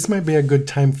 This might be a good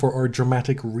time for our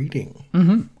dramatic reading.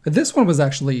 Mm-hmm. This one was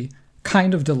actually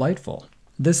kind of delightful.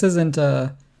 This isn't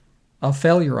a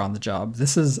failure on the job.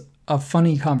 This is a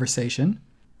funny conversation.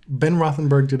 Ben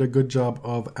Rothenberg did a good job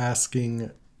of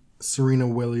asking Serena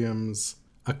Williams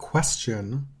a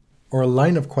question or a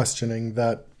line of questioning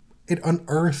that it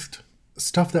unearthed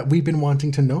stuff that we've been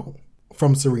wanting to know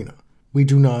from Serena. We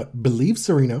do not believe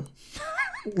Serena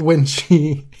when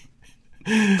she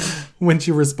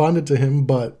responded to him,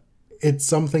 but it's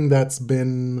something that's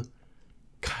been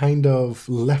kind of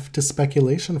left to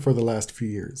speculation for the last few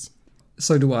years.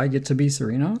 So do I get to be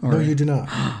Serena? Or? No, you do not.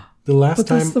 The last but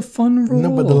time, that's the fun role.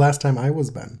 No, but the last time I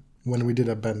was Ben, when we did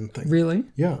a Ben thing. Really?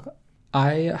 Yeah.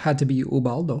 I had to be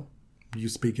Ubaldo. You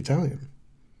speak Italian.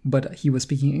 But he was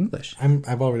speaking English.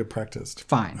 I've already practiced.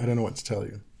 Fine. I don't know what to tell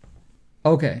you.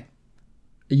 Okay.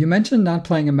 You mentioned not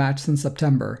playing a match since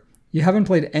September. You haven't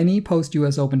played any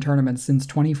post-US Open tournaments since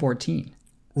 2014.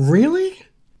 Really?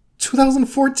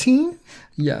 2014?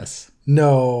 Yes.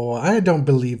 No, I don't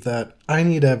believe that. I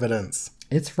need evidence.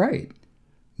 It's right.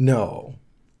 No.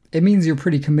 It means you're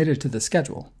pretty committed to the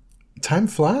schedule. Time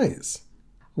flies.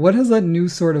 What has that new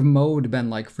sort of mode been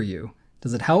like for you?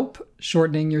 Does it help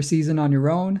shortening your season on your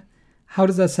own? How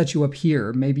does that set you up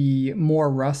here? Maybe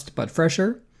more rust but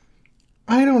fresher?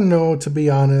 I don't know, to be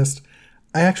honest.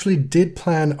 I actually did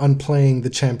plan on playing the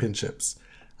championships.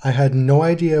 I had no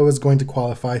idea I was going to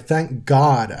qualify. Thank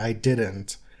God I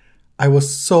didn't. I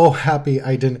was so happy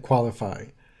I didn't qualify.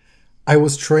 I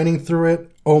was training through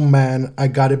it. Oh man, I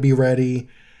gotta be ready.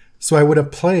 So I would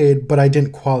have played, but I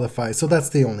didn't qualify. So that's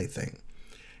the only thing.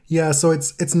 Yeah, so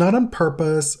it's not on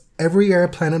purpose. Every year I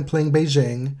plan on playing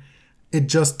Beijing. It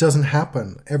just doesn't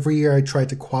happen. Every year I try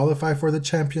to qualify for the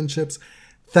championships.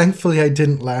 Thankfully, I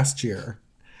didn't last year.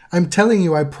 I'm telling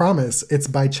you, I promise, it's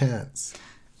by chance.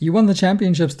 You won the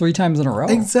championships 3 times in a row.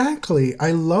 Exactly.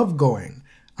 I love going.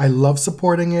 I love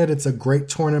supporting it. It's a great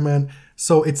tournament.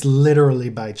 So it's literally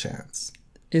by chance.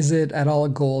 Is it at all a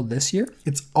goal this year?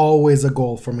 It's always a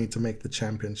goal for me to make the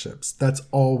championships. That's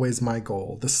always my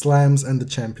goal. The slams and the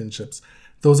championships.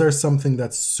 Those are something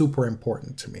that's super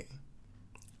important to me.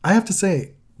 I have to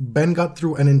say, Ben got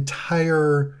through an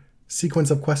entire sequence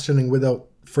of questioning without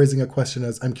phrasing a question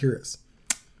as, I'm curious.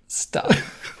 Stop.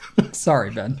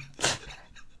 Sorry, Ben.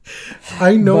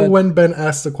 I know when Ben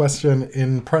asks a question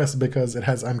in press because it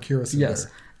has, I'm curious. Yes.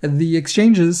 The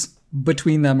exchanges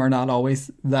between them are not always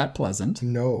that pleasant.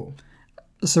 No.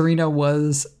 Serena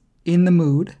was in the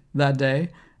mood that day.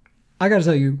 I gotta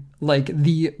tell you, like,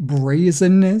 the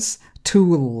brazenness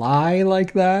to lie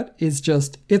like that is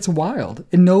just, it's wild.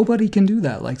 And nobody can do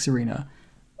that like Serena.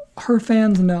 Her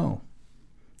fans know.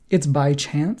 It's by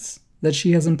chance that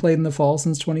she hasn't played in the fall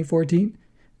since 2014.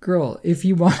 Girl, if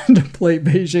you wanted to play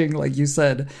Beijing, like you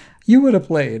said, you would have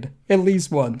played at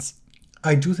least once.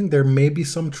 I do think there may be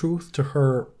some truth to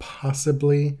her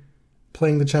possibly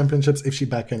playing the championships if she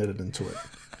backhanded it into it.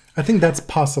 I think that's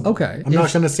possible. Okay. I'm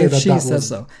not going to say that she says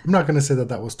so. I'm not going to say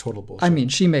that was total bullshit. I mean,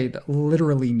 she made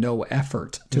literally no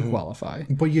effort to qualify.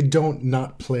 But you don't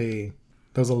not play.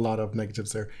 There's a lot of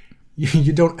negatives there.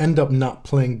 You don't end up not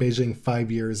playing Beijing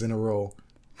 5 years in a row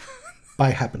by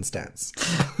happenstance.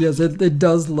 Yes, it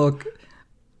does look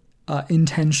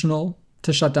intentional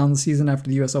to shut down the season after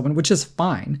the US Open, which is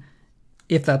fine.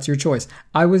 if that's your choice.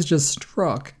 I was just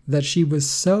struck that she was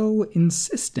so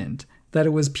insistent that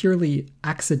it was purely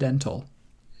accidental.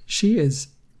 She is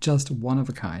just one of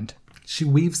a kind. She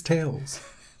weaves tales.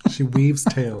 She weaves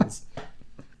tales.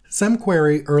 Sam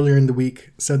Querrey earlier in the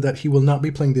week said that he will not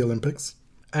be playing the Olympics.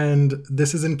 And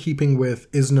this is in keeping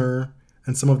with Isner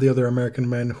and some of the other American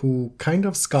men who kind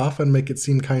of scoff and make it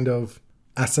seem kind of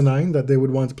asinine that they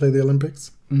would want to play the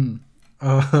Olympics.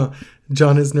 John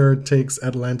Isner takes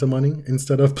Atlanta money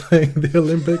instead of playing the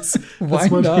Olympics. Why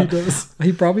That's what not? he does.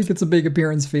 He probably gets a big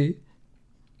appearance fee.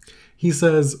 He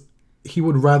says he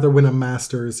would rather win a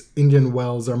Masters, Indian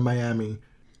Wells, or Miami.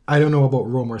 I don't know about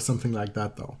Rome or something like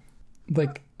that, though.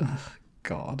 Like, ugh,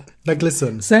 God. Like,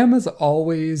 listen. Sam is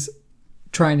always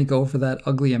trying to go for that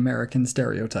ugly American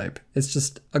stereotype. It's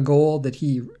just a goal that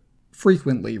he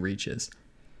frequently reaches.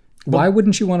 Why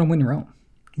wouldn't you want to win Rome?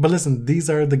 But listen, these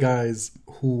are the guys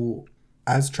who,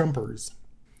 as Trumpers,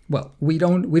 well, we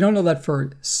don't know that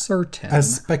for certain.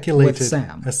 As speculated, with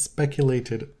Sam. as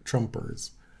speculated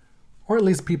Trumpers, or at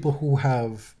least people who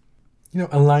have,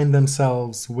 aligned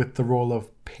themselves with the role of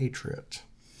patriot.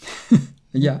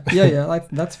 Yeah,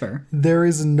 that's fair. There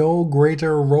is no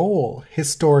greater role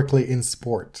historically in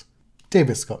sport.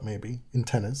 Davis Cup, maybe, in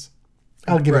tennis.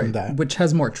 I'll give him that. Which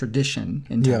has more tradition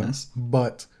in tennis. Yeah,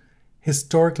 but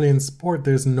historically in sport,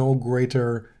 there's no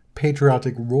greater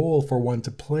patriotic role for one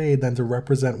to play than to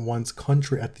represent one's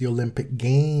country at the Olympic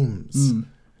Games.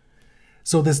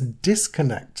 So this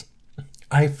disconnect,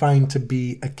 I find to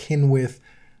be akin with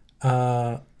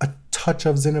a touch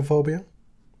of xenophobia,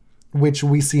 which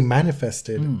we see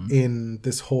manifested in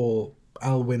this whole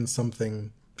I'll win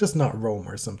something, just not Rome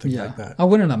or something like that. I'll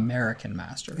win an American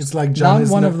Masters. It's like John not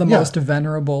Isner, one of the most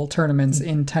venerable tournaments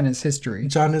in tennis history.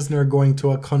 John Isner going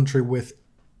to a country with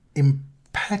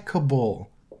impeccable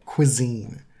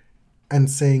cuisine and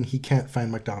saying he can't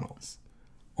find McDonald's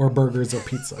or burgers or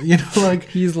pizza.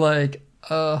 He's like,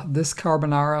 this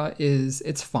carbonara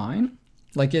it's fine.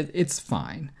 Like it's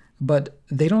fine. But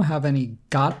they don't have any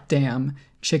goddamn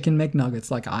chicken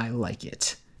McNuggets like I like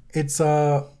it. It's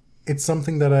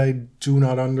something that I do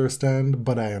not understand,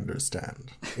 but I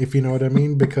understand. If you know what I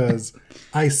mean, because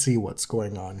I see what's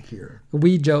going on here.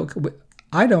 We joke.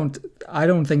 I don't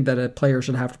think that a player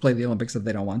should have to play the Olympics if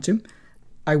they don't want to.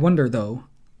 I wonder though,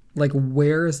 like,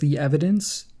 where is the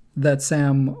evidence that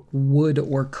Sam would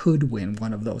or could win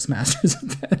one of those Masters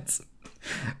events?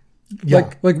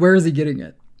 Yeah. Like where is he getting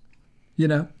it?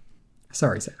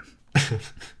 Sorry, Sam.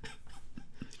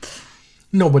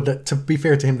 No, but to be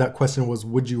fair to him, that question was,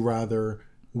 would you rather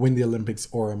win the Olympics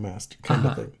or a Master kind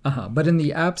of thing? But in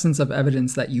the absence of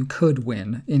evidence that you could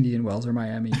win Indian Wells or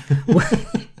Miami, do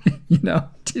you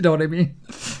know what I mean?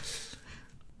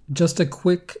 Just a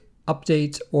quick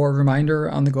update or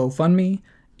reminder on the GoFundMe.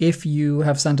 If you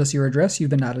have sent us your address, you've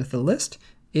been added to the list.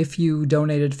 If you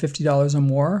donated $50 or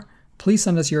more, please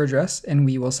send us your address and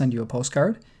we will send you a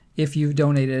postcard. If you've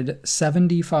donated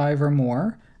 $75 or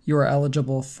more, you are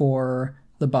eligible for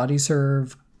the Body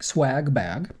Serve swag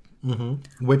bag.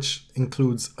 Which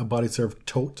includes a Body Serve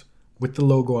tote with the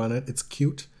logo on it. It's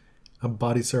cute. A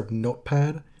Body Serve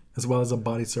notepad, as well as a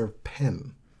Body Serve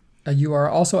pen. You are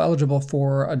also eligible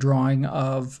for a drawing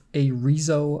of a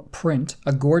Rizzo print,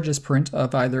 a gorgeous print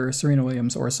of either Serena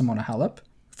Williams or Simona Halep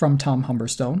from Tom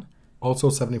Humberstone. Also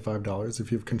 $75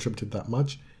 if you've contributed that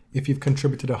much. If you've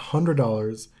contributed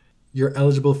 $100, you're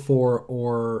eligible for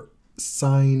or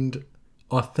signed,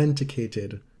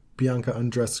 authenticated Bianca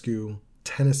Andreescu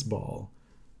tennis ball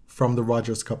from the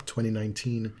Rogers Cup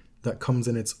 2019 that comes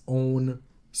in its own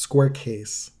square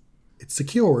case. It's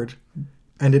secured,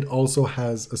 and it also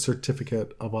has a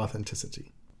certificate of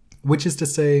authenticity, which is to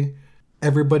say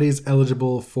everybody's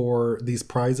eligible for these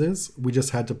prizes. We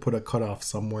just had to put a cutoff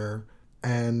somewhere.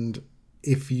 And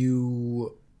if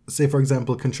you, say, for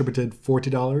example, contributed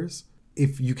 $40,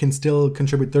 if you can still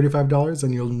contribute $35,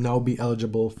 and you'll now be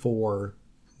eligible for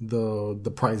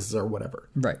the prizes or whatever.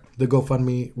 Right. The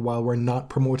GoFundMe, while we're not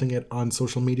promoting it on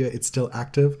social media, it's still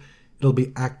active. It'll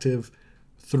be active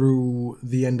through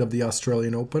the end of the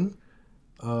Australian Open,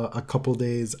 a couple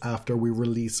days after we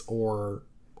release or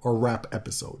wrap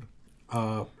episode.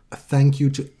 Thank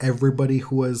you to everybody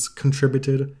who has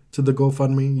contributed to the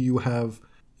GoFundMe.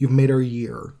 You've made our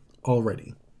year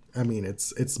already. I mean,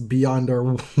 it's beyond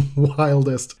our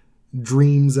wildest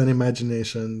dreams and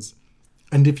imaginations.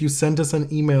 And if you sent us an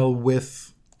email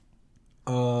with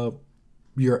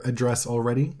your address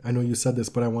already, I know you said this,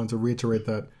 but I want to reiterate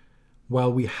that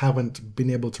while we haven't been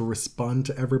able to respond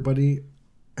to everybody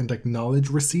and acknowledge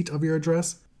receipt of your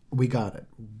address, we got it.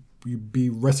 You be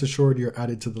rest assured you're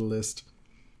added to the list.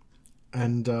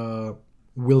 And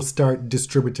we'll start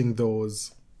distributing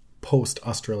those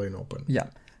post-Australian Open. Yeah.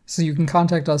 So you can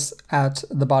contact us at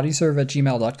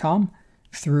thebodyserve@gmail.com,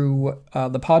 through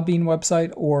the Podbean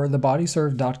website or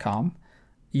thebodyserve.com.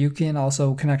 You can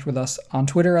also connect with us on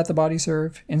Twitter at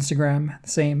thebodyserve, Instagram,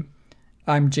 same.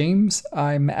 I'm James.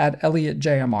 I'm at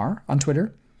ElliotJMR on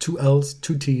Twitter. 2 L's,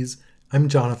 2 T's. I'm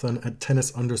Jonathan at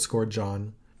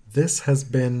tennis_John. This has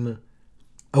been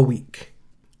a week,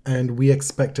 and we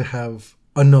expect to have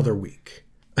another week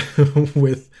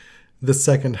with the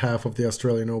second half of the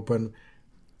Australian Open.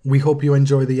 We hope you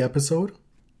enjoy the episode.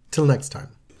 Till next time.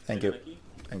 Thank you.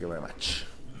 Thank you very much.